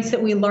experience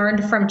that we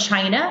learned from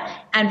China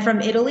and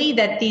from Italy,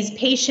 that these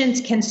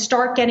patients can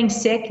start getting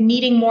sick,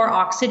 needing more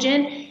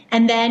oxygen,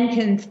 and then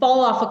can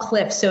fall off a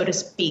cliff, so to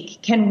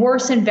speak, can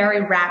worsen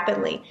very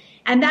rapidly.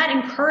 And that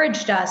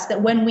encouraged us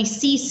that when we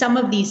see some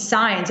of these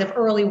signs of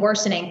early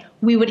worsening,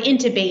 we would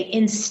intubate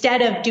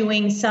instead of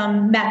doing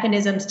some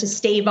mechanisms to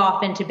stave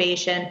off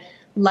intubation,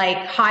 like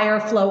higher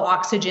flow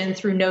oxygen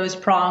through nose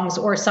prongs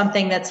or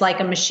something that's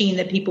like a machine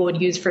that people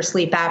would use for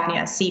sleep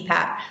apnea,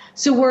 CPAP.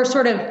 So we're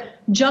sort of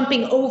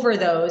jumping over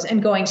those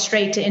and going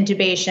straight to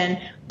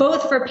intubation,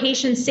 both for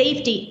patient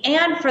safety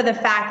and for the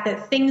fact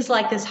that things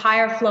like this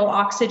higher flow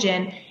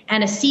oxygen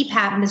and a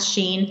CPAP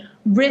machine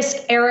risk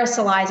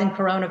aerosolizing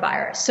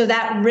coronavirus. So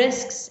that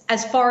risks,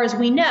 as far as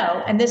we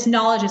know, and this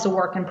knowledge is a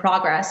work in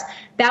progress,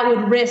 that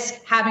would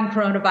risk having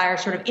coronavirus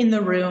sort of in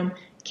the room,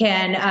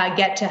 can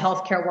get to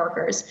healthcare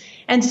workers.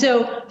 And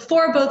so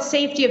for both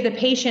safety of the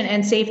patient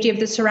and safety of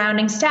the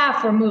surrounding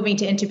staff, we're moving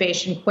to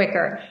intubation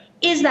quicker.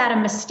 Is that a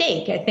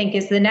mistake, I think,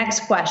 is the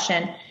next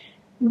question.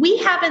 We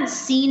haven't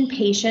seen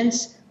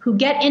patients who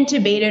get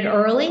intubated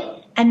early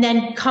and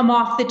then come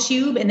off the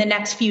tube in the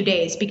next few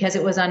days because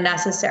it was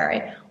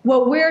unnecessary.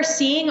 What we're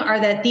seeing are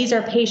that these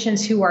are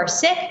patients who are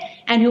sick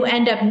and who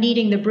end up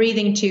needing the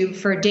breathing tube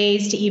for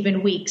days to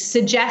even weeks,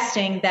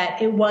 suggesting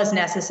that it was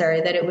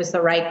necessary, that it was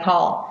the right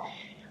call.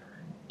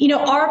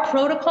 Our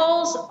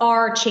protocols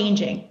are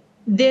changing.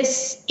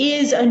 This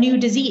is a new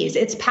disease.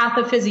 Its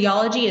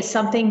pathophysiology is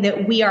something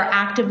that we are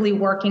actively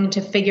working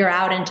to figure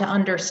out and to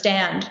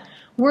understand.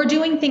 We're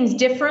doing things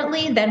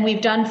differently than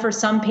we've done for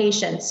some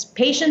patients.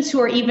 Patients who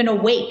are even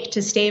awake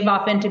to stave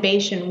off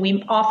intubation,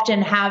 we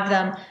often have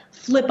them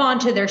flip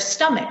onto their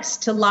stomachs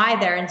to lie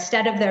there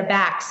instead of their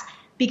backs,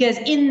 because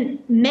in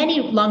many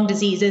lung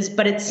diseases,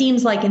 but it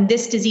seems like in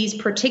this disease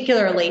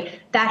particularly,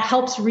 that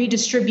helps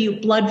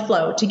redistribute blood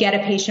flow to get a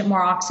patient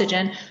more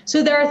oxygen.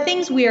 So there are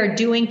things we are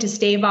doing to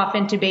stave off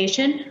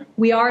intubation.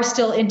 We are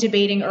still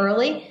intubating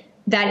early.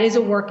 That is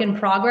a work in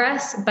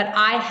progress, but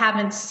I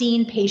haven't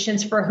seen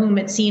patients for whom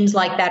it seems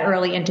like that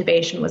early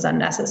intubation was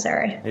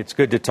unnecessary. It's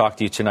good to talk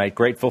to you tonight.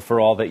 Grateful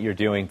for all that you're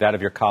doing, that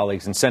of your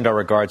colleagues, and send our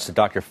regards to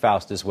Dr.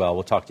 Faust as well.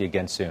 We'll talk to you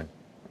again soon.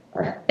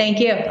 Thank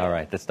you. All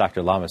right. That's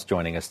Dr. Lamas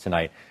joining us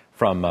tonight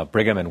from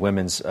Brigham and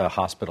Women's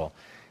Hospital.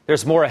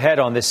 There's more ahead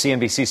on this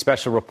CNBC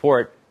special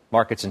report,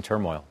 Markets in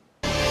Turmoil.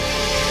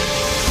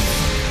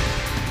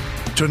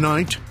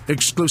 Tonight,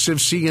 exclusive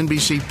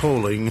CNBC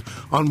polling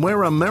on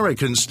where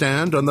Americans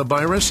stand on the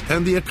virus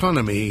and the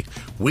economy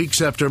weeks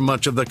after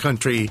much of the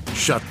country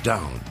shut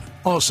down.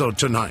 Also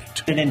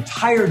tonight, an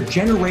entire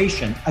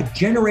generation, a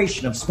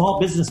generation of small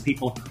business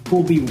people who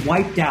will be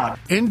wiped out.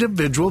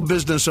 Individual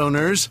business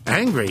owners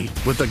angry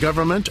with the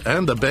government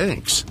and the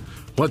banks.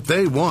 What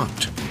they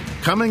want.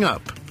 Coming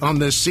up on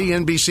this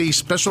CNBC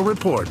special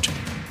report,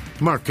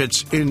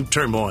 Markets in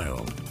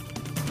Turmoil.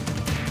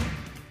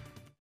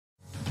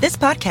 This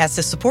podcast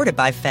is supported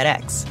by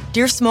FedEx.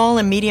 Dear small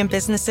and medium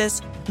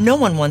businesses, no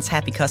one wants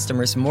happy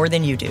customers more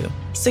than you do.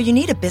 So you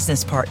need a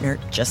business partner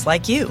just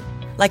like you.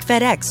 Like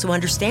FedEx, who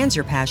understands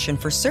your passion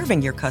for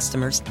serving your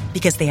customers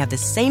because they have the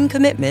same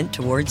commitment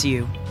towards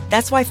you.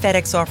 That's why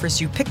FedEx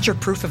offers you picture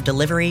proof of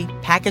delivery,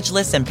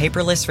 packageless and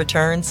paperless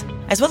returns,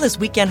 as well as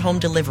weekend home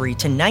delivery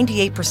to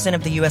 98%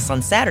 of the U.S.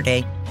 on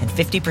Saturday and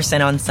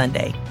 50% on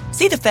Sunday.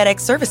 See the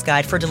FedEx service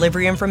guide for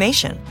delivery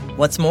information.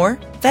 What's more,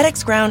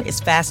 FedEx Ground is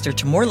faster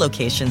to more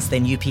locations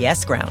than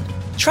UPS Ground.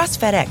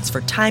 Trust FedEx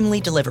for timely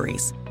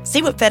deliveries.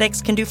 See what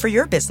FedEx can do for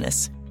your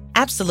business.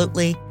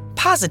 Absolutely,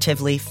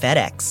 positively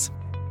FedEx.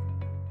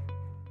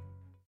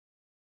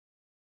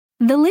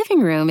 The living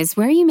room is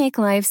where you make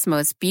life's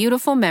most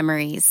beautiful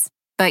memories.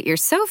 But your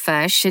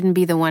sofa shouldn't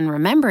be the one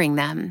remembering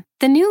them.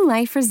 The new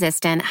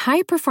life-resistant,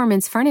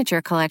 high-performance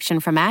furniture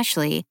collection from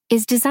Ashley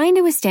is designed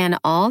to withstand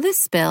all the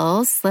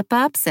spills,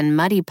 slip-ups, and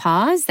muddy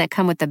paws that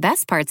come with the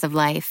best parts of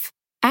life.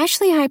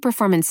 Ashley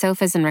high-performance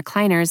sofas and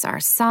recliners are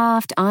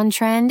soft,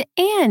 on-trend,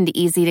 and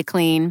easy to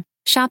clean.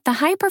 Shop the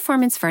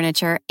high-performance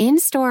furniture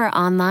in-store or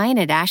online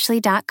at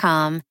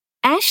ashley.com.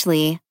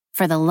 Ashley,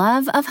 for the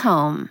love of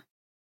home.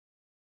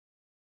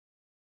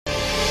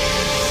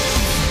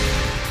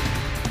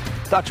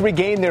 Stocks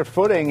regained their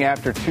footing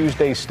after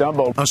Tuesday's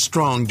stumble. A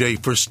strong day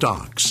for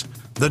stocks.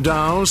 The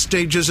Dow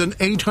stages an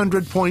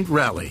 800-point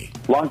rally.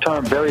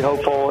 Long-term, very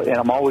hopeful, and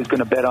I'm always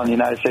going to bet on the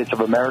United States of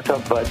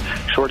America, but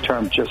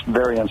short-term, just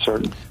very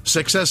uncertain.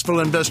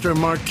 Successful investor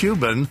Mark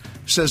Cuban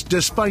says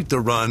despite the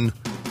run,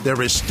 there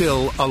is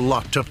still a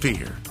lot to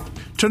fear.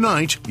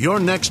 Tonight, your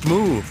next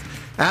move.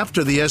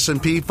 After the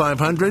S&P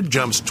 500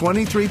 jumps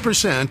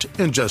 23%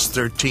 in just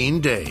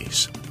 13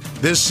 days.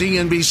 This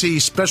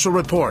CNBC special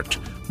report,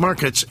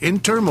 Markets in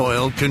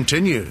Turmoil,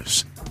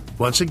 continues.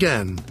 Once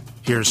again,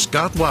 here's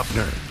Scott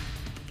Wapner.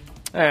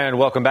 And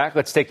welcome back.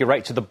 Let's take you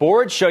right to the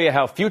board, show you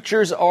how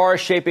futures are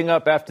shaping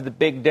up after the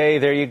big day.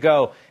 There you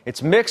go.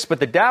 It's mixed, but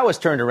the Dow has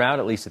turned around,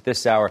 at least at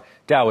this hour.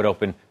 Dow would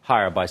open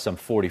higher by some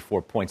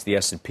 44 points. The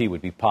S&P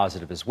would be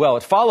positive as well.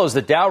 It follows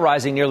the Dow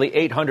rising nearly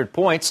 800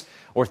 points,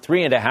 or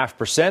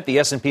 3.5%. The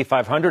S&P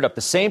 500 up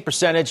the same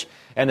percentage,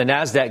 and the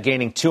Nasdaq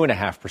gaining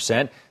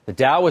 2.5%. The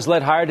Dow was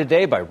led higher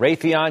today by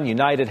Raytheon,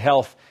 United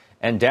Health,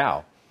 and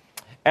Dow.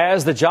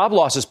 As the job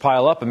losses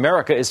pile up,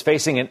 America is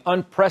facing an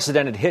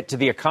unprecedented hit to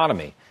the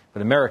economy.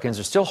 But Americans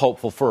are still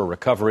hopeful for a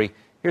recovery.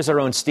 Here's our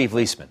own Steve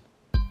Leisman.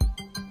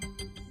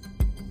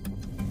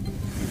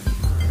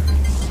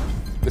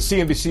 The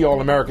CNBC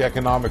All-America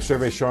Economic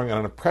Survey showing an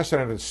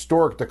unprecedented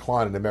historic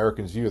decline in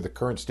Americans' view of the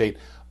current state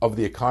of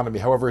the economy.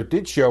 However, it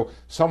did show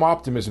some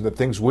optimism that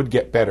things would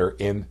get better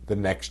in the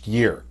next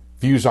year.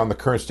 Views on the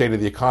current state of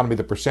the economy,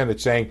 the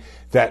percentage saying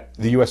that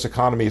the U.S.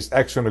 economy is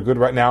excellent or good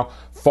right now,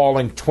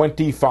 falling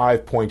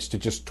 25 points to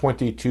just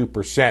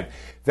 22%.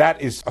 That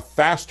is a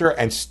faster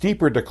and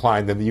steeper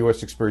decline than the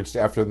U.S. experienced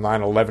after the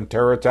 9/11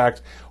 terror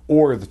attacks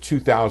or the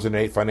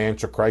 2008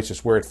 financial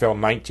crisis, where it fell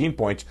 19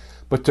 points,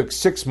 but took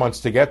 6 months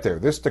to get there.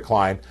 This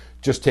decline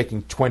just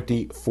taking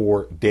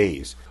 24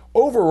 days.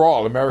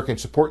 Overall,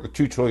 Americans support the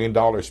 $2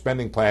 trillion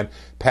spending plan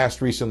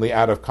passed recently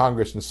out of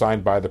Congress and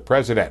signed by the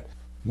president.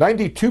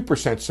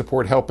 92%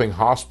 support helping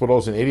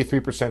hospitals and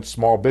 83%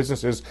 small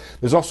businesses.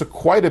 There's also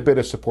quite a bit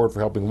of support for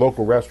helping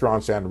local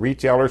restaurants and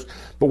retailers.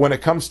 But when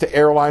it comes to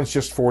airlines,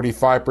 just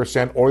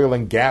 45%. Oil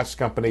and gas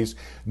companies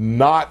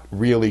not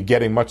really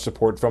getting much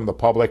support from the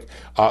public.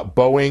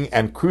 Boeing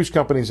and cruise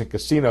companies and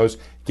casinos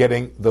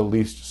getting the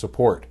least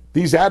support.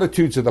 These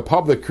attitudes of the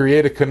public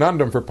create a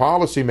conundrum for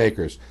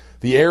policymakers.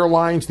 The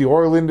airlines, the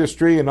oil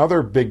industry, and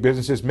other big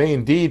businesses may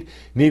indeed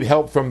need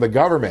help from the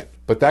government,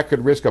 but that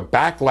could risk a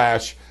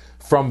backlash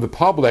from the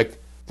public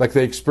like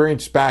they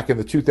experienced back in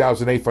the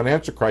 2008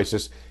 financial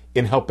crisis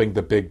in helping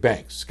the big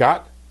banks.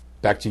 Scott,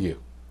 back to you.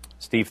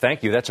 Steve,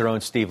 thank you. That's our own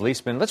Steve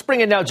Leisman. Let's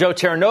bring in now Joe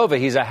Terranova.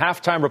 He's a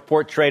halftime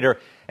report trader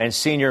and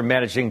Senior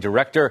Managing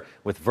Director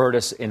with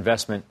Virtus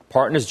Investment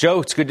Partners. Joe,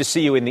 it's good to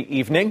see you in the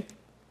evening.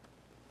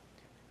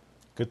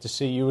 Good to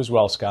see you as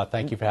well, Scott.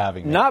 Thank you for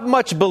having me. Not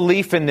much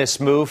belief in this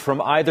move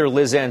from either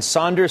Liz Ann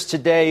Sonders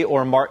today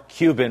or Mark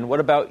Cuban. What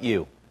about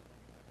you?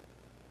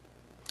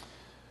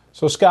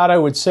 So, Scott, I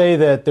would say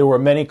that there were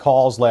many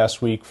calls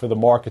last week for the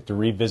market to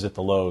revisit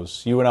the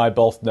lows. You and I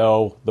both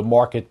know the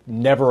market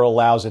never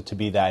allows it to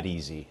be that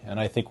easy. And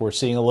I think we're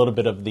seeing a little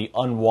bit of the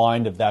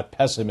unwind of that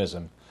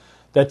pessimism.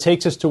 That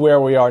takes us to where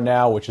we are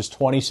now, which is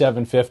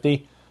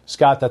 2750.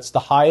 Scott, that's the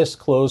highest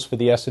close for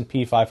the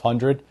S&P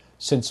 500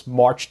 since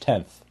March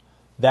 10th.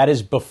 That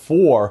is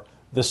before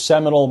the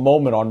seminal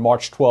moment on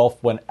March 12th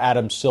when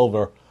Adam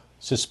Silver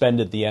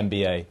suspended the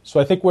NBA. So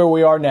I think where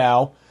we are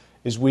now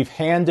is we've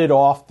handed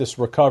off this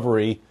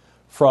recovery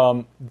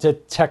from the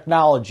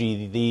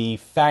technology, the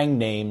FANG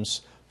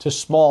names, to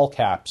small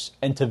caps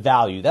and to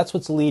value. That's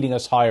what's leading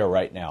us higher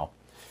right now.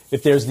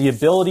 If there's the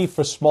ability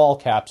for small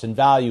caps and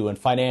value and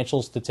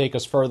financials to take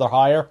us further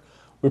higher,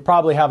 we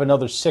probably have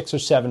another 6 or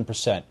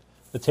 7%.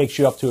 That takes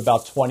you up to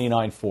about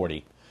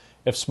 2940.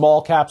 If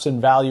small caps and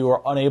value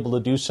are unable to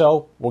do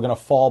so, we're going to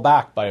fall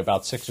back by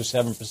about 6 or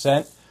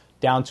 7%,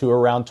 down to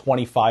around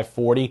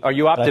 2540. Are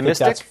you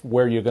optimistic? I think that's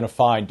where you're going to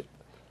find.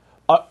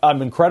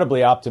 I'm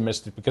incredibly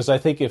optimistic because I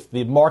think if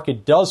the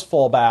market does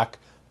fall back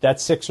that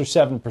 6 or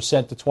 7%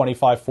 to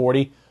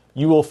 2540,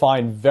 you will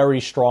find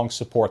very strong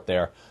support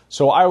there.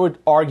 So I would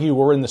argue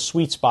we're in the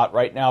sweet spot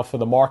right now for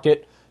the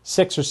market,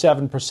 6 or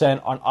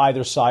 7% on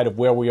either side of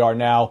where we are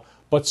now,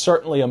 but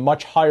certainly a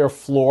much higher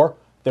floor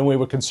than we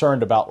were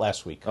concerned about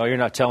last week. Oh, you're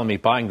not telling me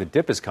buying the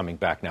dip is coming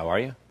back now, are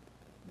you?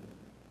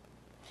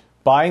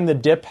 Buying the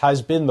dip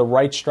has been the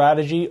right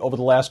strategy over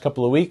the last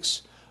couple of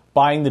weeks.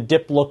 Buying the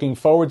dip looking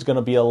forward is going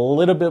to be a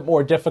little bit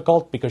more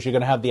difficult because you're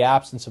going to have the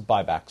absence of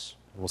buybacks.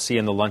 We'll see you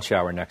in the lunch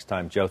hour next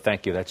time. Joe,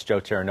 thank you. That's Joe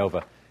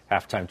Terranova,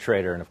 halftime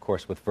trader, and, of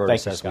course, with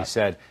Virtus, as we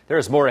said. There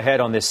is more ahead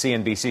on this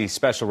CNBC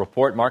special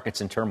report,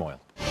 Markets in Turmoil.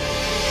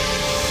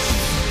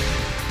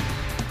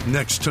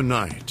 Next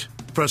tonight,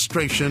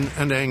 frustration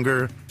and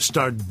anger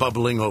start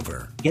bubbling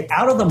over. Get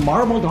out of the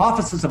marbled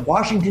offices of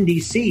Washington,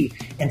 D.C.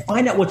 and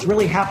find out what's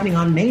really happening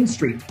on Main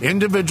Street.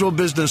 Individual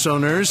business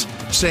owners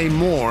say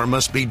more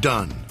must be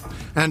done,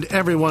 and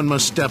everyone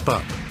must step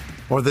up,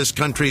 or this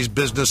country's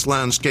business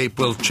landscape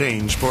will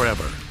change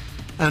forever,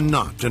 and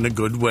not in a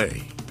good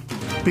way.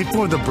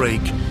 Before the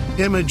break,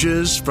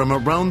 images from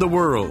around the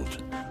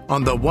world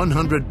on the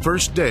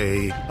 101st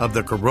day of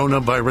the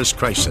coronavirus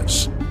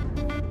crisis.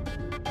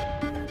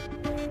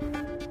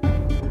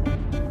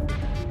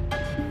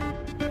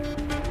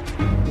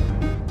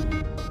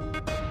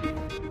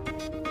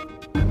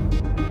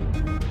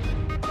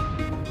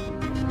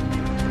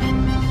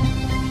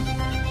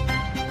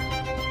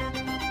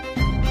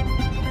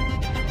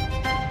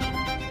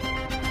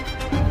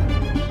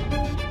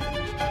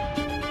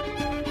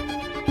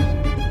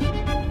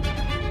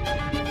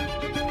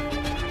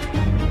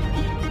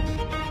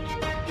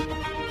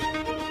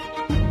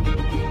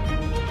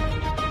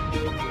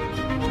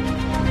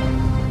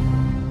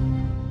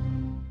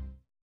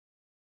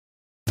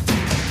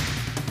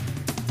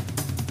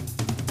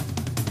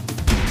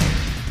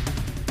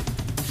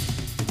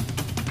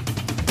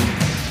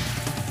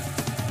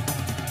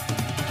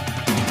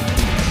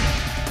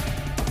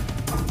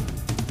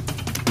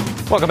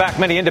 Welcome back.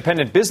 Many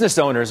independent business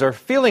owners are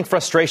feeling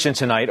frustration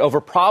tonight over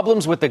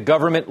problems with the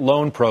government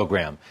loan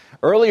program.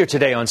 Earlier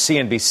today on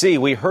CNBC,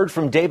 we heard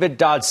from David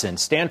Dodson,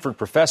 Stanford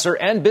professor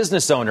and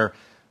business owner,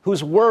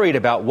 who's worried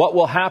about what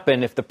will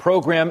happen if the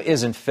program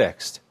isn't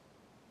fixed.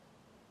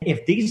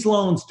 If these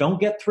loans don't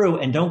get through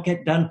and don't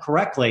get done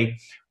correctly,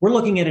 we're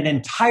looking at an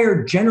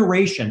entire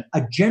generation,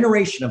 a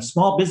generation of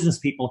small business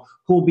people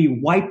who will be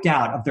wiped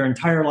out of their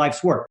entire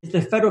life's work.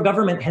 The federal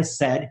government has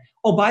said,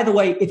 oh, by the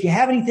way, if you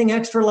have anything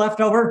extra left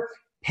over,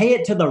 pay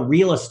it to the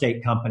real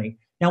estate company.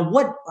 Now,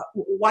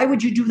 why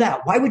would you do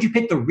that? Why would you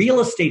pick the real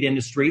estate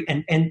industry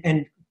and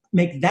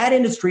make that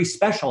industry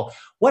special?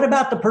 What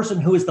about the person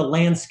who is the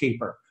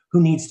landscaper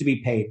who needs to be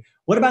paid?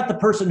 What about the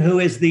person who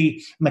is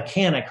the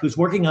mechanic who's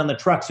working on the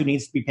trucks who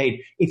needs to be paid?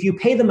 If you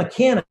pay the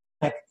mechanic,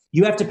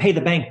 you have to pay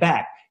the bank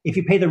back. If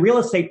you pay the real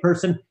estate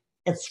person,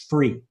 it's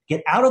free.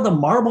 Get out of the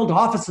marbled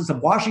offices of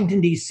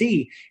Washington,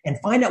 D.C. and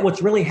find out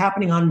what's really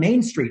happening on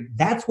Main Street.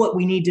 That's what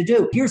we need to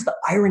do. Here's the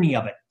irony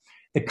of it.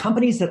 The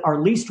companies that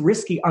are least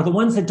risky are the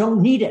ones that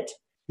don't need it.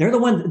 They're the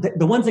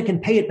ones that can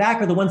pay it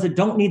back are the ones that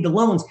don't need the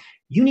loans.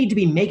 You need to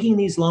be making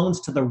these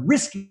loans to the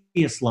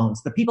riskiest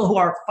loans, the people who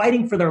are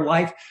fighting for their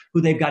life, who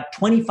they've got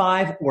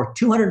 25 or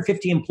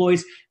 250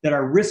 employees that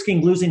are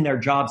risking losing their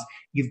jobs.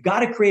 You've got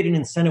to create an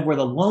incentive where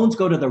the loans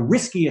go to the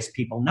riskiest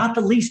people, not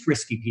the least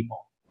risky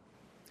people.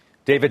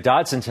 David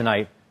Dodson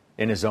tonight,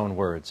 in his own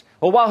words.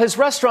 Well, while his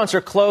restaurants are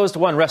closed,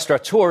 one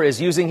restaurateur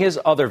is using his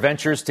other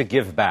ventures to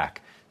give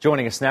back.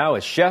 Joining us now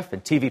is chef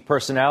and TV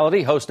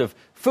personality, host of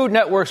Food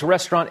Network's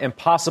Restaurant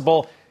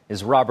Impossible,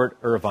 is Robert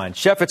Irvine.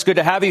 Chef, it's good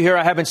to have you here.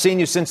 I haven't seen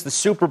you since the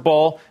Super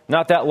Bowl,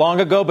 not that long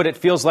ago, but it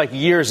feels like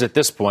years at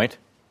this point.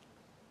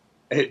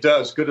 It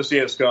does. Good to see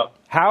you, Scott.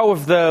 How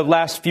have the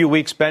last few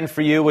weeks been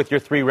for you with your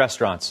 3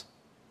 restaurants?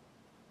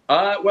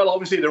 Well,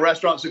 obviously the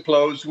restaurants are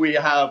closed. We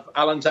have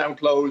Allentown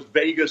closed.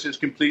 Vegas is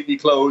completely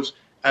closed.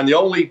 And the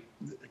only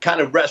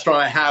kind of restaurant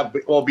I have,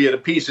 albeit a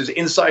piece, is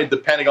inside the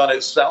Pentagon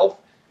itself.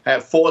 I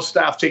have 4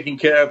 staff taking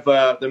care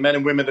of the men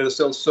and women that are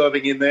still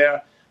serving in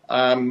there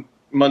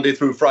Monday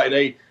through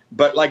Friday.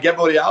 But like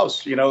everybody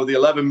else, the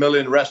 11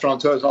 million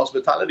restaurateurs and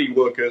hospitality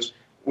workers,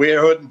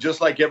 we're hurting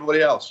just like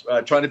everybody else,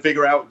 trying to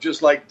figure out,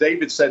 just like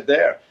David said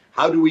there,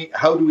 how do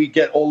we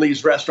get all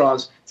these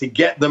restaurants to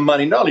get the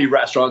money, not only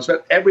restaurants,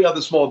 but every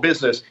other small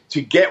business,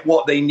 to get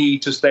what they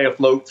need to stay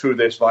afloat through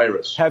this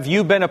virus. Have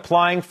you been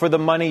applying for the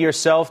money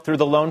yourself through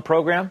the loan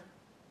program?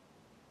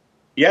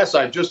 Yes,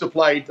 I've just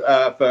applied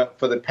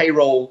for the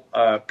payroll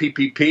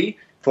PPP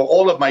for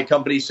all of my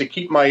companies to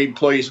keep my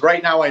employees.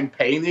 Right now, I'm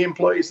paying the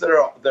employees that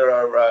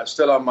are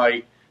still on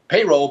my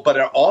payroll but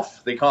are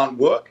off. They can't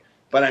work,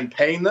 but I'm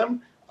paying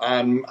them.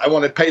 I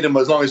want to pay them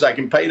as long as I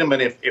can pay them.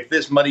 And if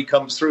this money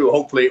comes through,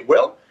 hopefully it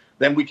will,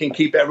 then we can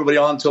keep everybody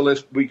on until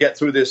we get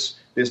through this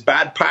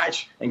bad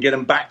patch and get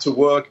them back to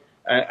work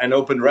and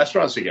open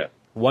restaurants again.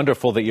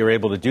 Wonderful that you're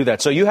able to do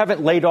that. So you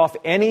haven't laid off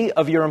any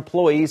of your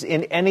employees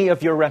in any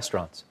of your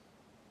restaurants?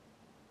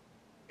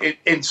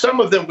 In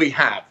some of them we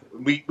have.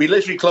 We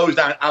literally closed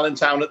down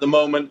Allentown at the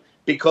moment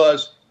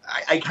because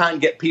I can't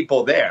get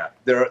people there.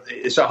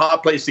 It's a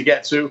hard place to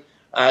get to.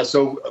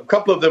 So a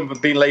couple of them have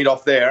been laid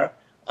off there.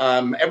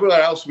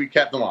 Everywhere else, we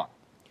kept them on.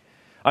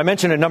 I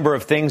mentioned a number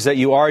of things that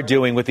you are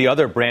doing with the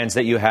other brands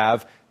that you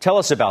have. Tell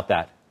us about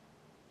that.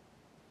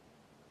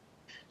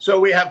 So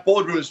we have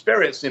Boardroom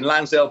Spirits in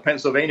Lansdale,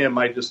 Pennsylvania,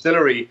 my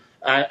distillery.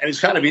 And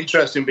it's kind of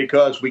interesting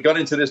because we got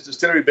into this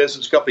distillery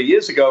business a couple of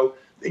years ago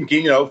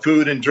thinking,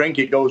 food and drink,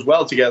 it goes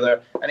well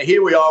together. And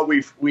here we are,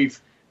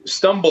 we've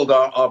stumbled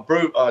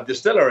our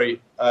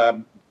distillery,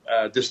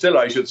 distiller,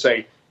 I should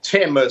say.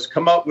 Tim has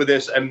come up with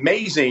this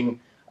amazing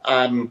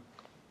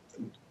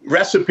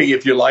recipe,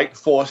 if you like,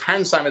 for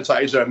hand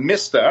sanitizer,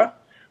 Mister,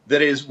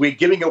 that is we're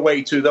giving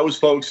away to those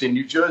folks in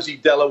New Jersey,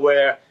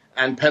 Delaware,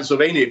 and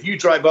Pennsylvania. If you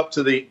drive up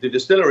to the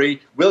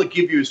distillery, we'll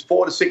give you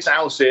 4 to 6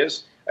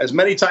 ounces as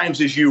many times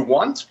as you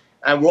want.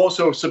 And we're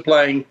also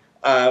supplying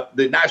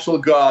the National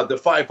Guard, the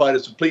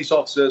firefighters, the police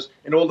officers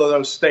in all of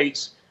those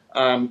states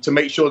to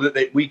make sure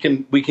that we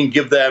can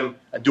give them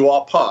and do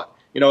our part.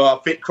 Our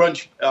Fit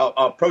Crunch,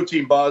 our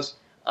protein bars,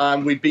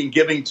 we've been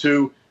giving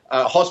to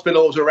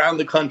hospitals around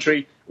the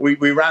country.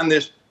 We ran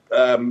this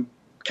kind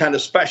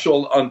of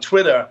special on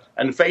Twitter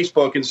and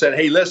Facebook and said,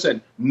 hey,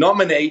 listen,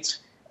 nominate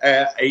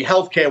a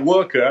healthcare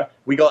worker.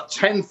 We got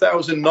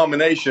 10,000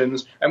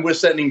 nominations, and we're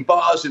sending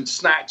bars and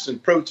snacks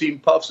and protein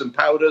puffs and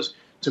powders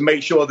to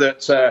make sure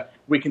that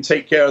we can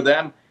take care of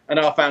them. And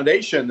our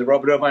foundation, the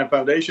Robert Irvine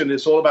Foundation,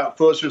 is all about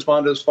first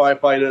responders,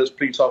 firefighters,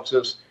 police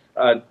officers,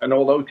 and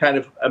all those kind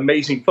of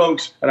amazing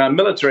folks. And our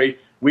military,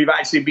 we've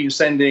actually been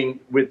sending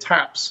with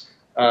TAPS,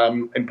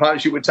 in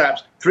partnership with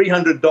TAPS,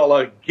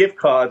 $300 gift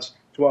cards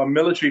to our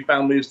military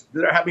families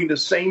that are having the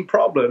same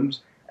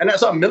problems. And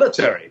that's our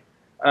military,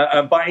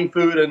 buying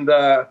food and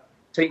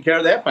taking care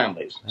of their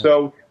families.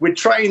 So we're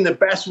trying the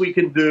best we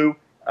can do.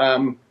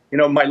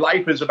 My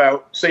life is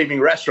about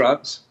saving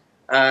restaurants.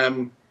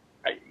 I'm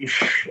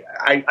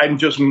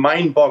just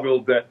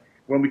mind-boggled that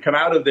when we come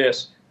out of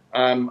this,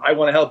 I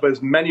want to help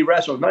as many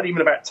restaurants, not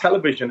even about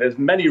television, as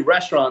many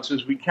restaurants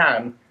as we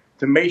can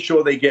to make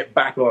sure they get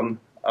back on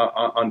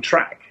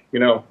track.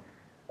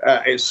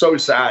 It's so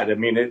sad. I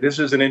mean, this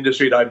is an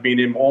industry that I've been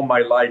in all my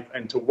life,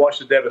 and to watch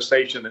the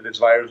devastation that this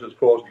virus has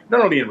caused,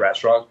 not only in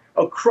restaurants,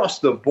 across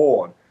the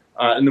board.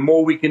 And the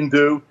more we can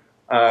do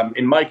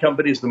in my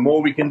companies, the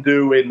more we can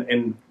do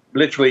in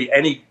literally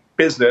any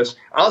business.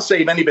 I'll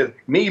save any business.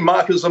 Me,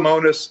 Marcus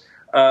Lemonis,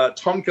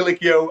 Tom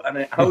Colicchio,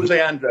 and Jose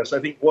Andres. I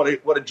think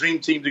what a dream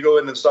team to go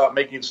in and start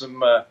making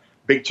some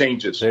big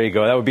changes. There you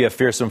go. That would be a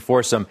fearsome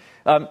foursome.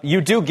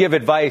 You do give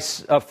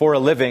advice for a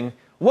living.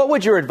 What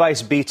would your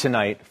advice be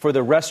tonight for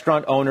the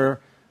restaurant owner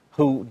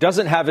who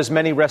doesn't have as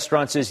many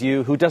restaurants as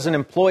you, who doesn't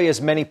employ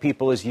as many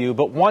people as you,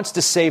 but wants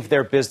to save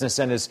their business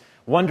and is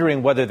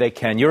wondering whether they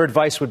can? Your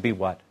advice would be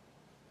what?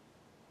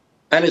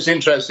 And it's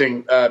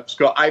interesting,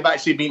 Scott, I've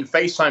actually been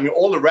FaceTiming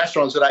all the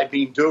restaurants that I've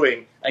been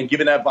doing and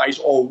giving advice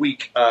all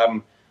week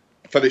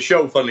for the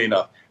show, funnily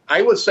enough.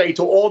 I would say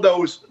to all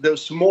those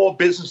small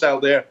businesses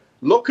out there,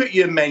 look at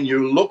your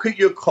menu, look at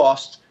your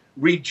cost,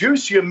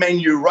 reduce your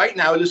menu right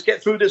now. Let's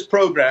get through this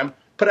program,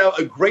 put out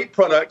a great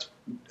product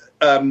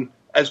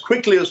as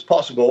quickly as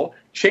possible,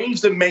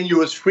 change the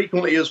menu as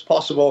frequently as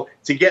possible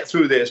to get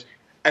through this.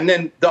 And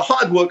then the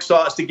hard work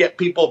starts to get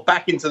people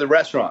back into the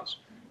restaurants.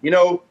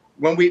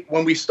 When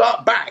we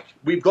start back,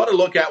 we've got to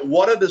look at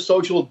what are the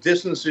social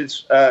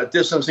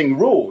distancing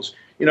rules.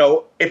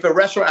 If a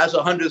restaurant has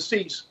 100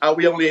 seats, are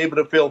we only able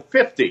to fill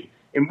 50?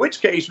 In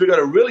which case, we've got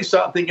to really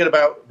start thinking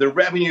about the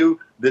revenue,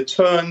 the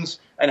turns,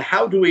 and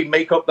how do we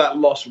make up that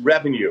lost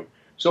revenue?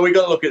 So we've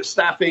got to look at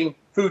staffing,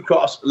 food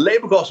costs,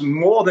 labor costs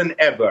more than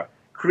ever,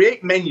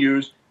 create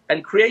menus,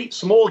 and create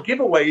small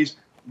giveaways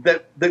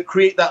that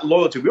create that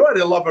loyalty. We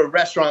already love our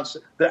restaurants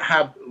that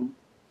have,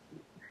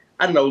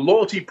 I don't know,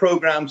 loyalty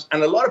programs,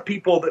 and a lot of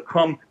people that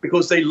come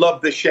because they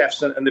love the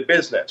chefs and the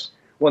business.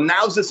 Well,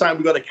 now's the time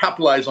we've got to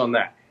capitalize on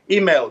that.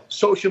 Email,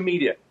 social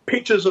media,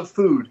 pictures of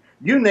food,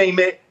 you name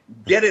it,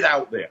 get it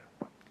out there.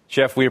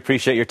 Chef, we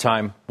appreciate your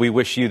time. We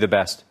wish you the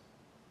best.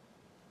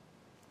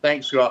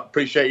 Thanks, Scott.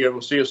 Appreciate you.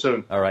 We'll see you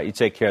soon. All right, you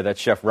take care. That's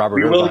Chef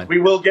Robert Irvine. We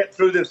will get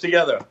through this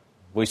together.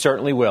 We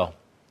certainly will.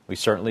 We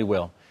certainly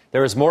will.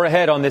 There is more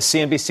ahead on this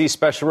CNBC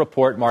special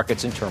report,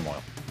 Markets in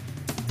Turmoil.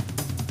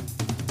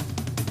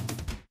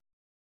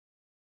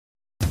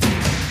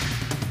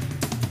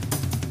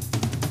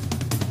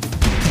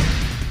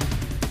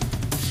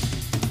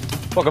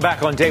 Welcome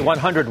back on day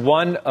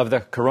 101 of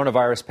the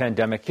coronavirus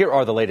pandemic. Here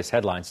are the latest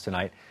headlines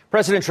tonight.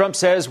 President Trump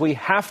says we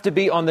have to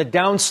be on the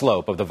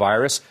downslope of the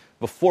virus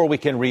before we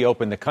can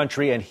reopen the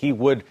country, and he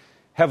would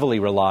heavily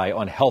rely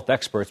on health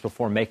experts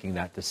before making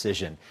that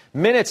decision.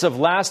 Minutes of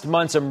last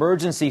month's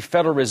emergency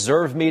Federal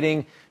Reserve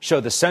meeting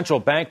show the central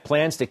bank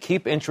plans to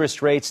keep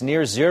interest rates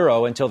near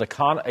zero until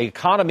the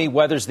economy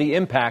weathers the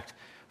impact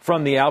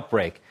from the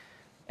outbreak.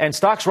 And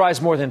stocks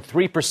rise more than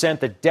 3%,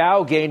 the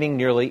Dow gaining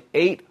nearly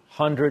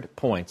 800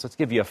 points. Let's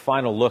give you a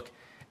final look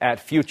at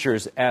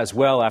futures as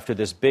well after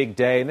this big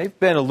day. And they've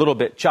been a little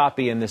bit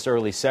choppy in this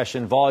early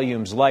session.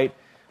 Volumes light.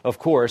 Of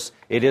course,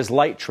 it is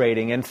light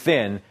trading and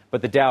thin,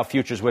 but the Dow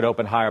futures would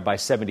open higher by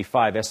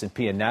 75.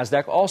 S&P and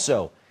NASDAQ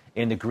also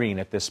in the green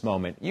at this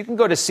moment. You can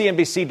go to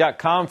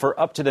CNBC.com for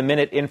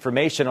up-to-the-minute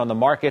information on the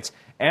markets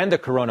and the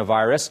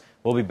coronavirus.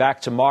 We'll be back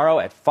tomorrow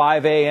at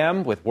 5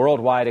 a.m. with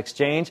Worldwide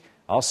Exchange.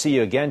 I'll see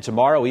you again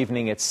tomorrow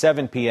evening at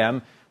 7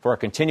 p.m. for our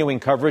continuing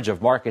coverage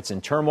of markets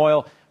in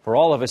turmoil. For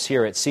all of us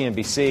here at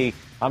CNBC,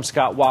 I'm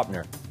Scott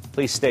Wapner.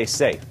 Please stay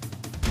safe.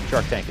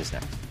 Shark Tank is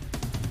next.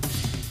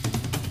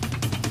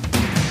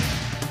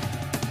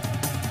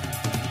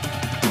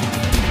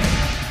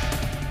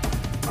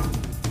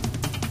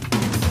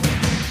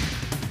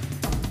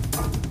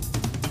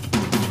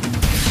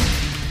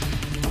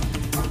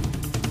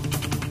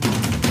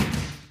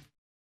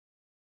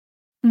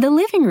 The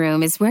living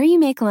room is where you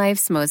make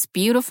life's most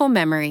beautiful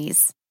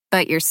memories.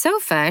 But your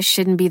sofa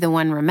shouldn't be the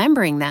one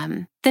remembering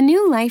them. The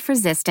new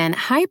life-resistant,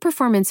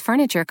 high-performance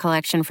furniture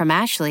collection from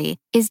Ashley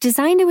is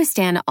designed to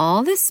withstand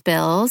all the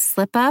spills,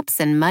 slip-ups,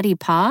 and muddy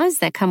paws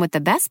that come with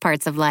the best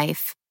parts of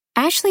life.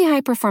 Ashley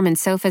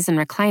high-performance sofas and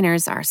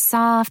recliners are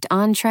soft,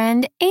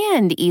 on-trend,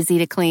 and easy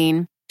to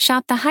clean.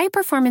 Shop the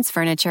high-performance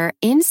furniture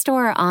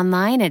in-store or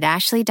online at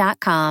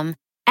ashley.com.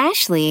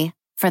 Ashley,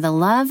 for the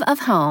love of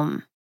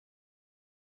home.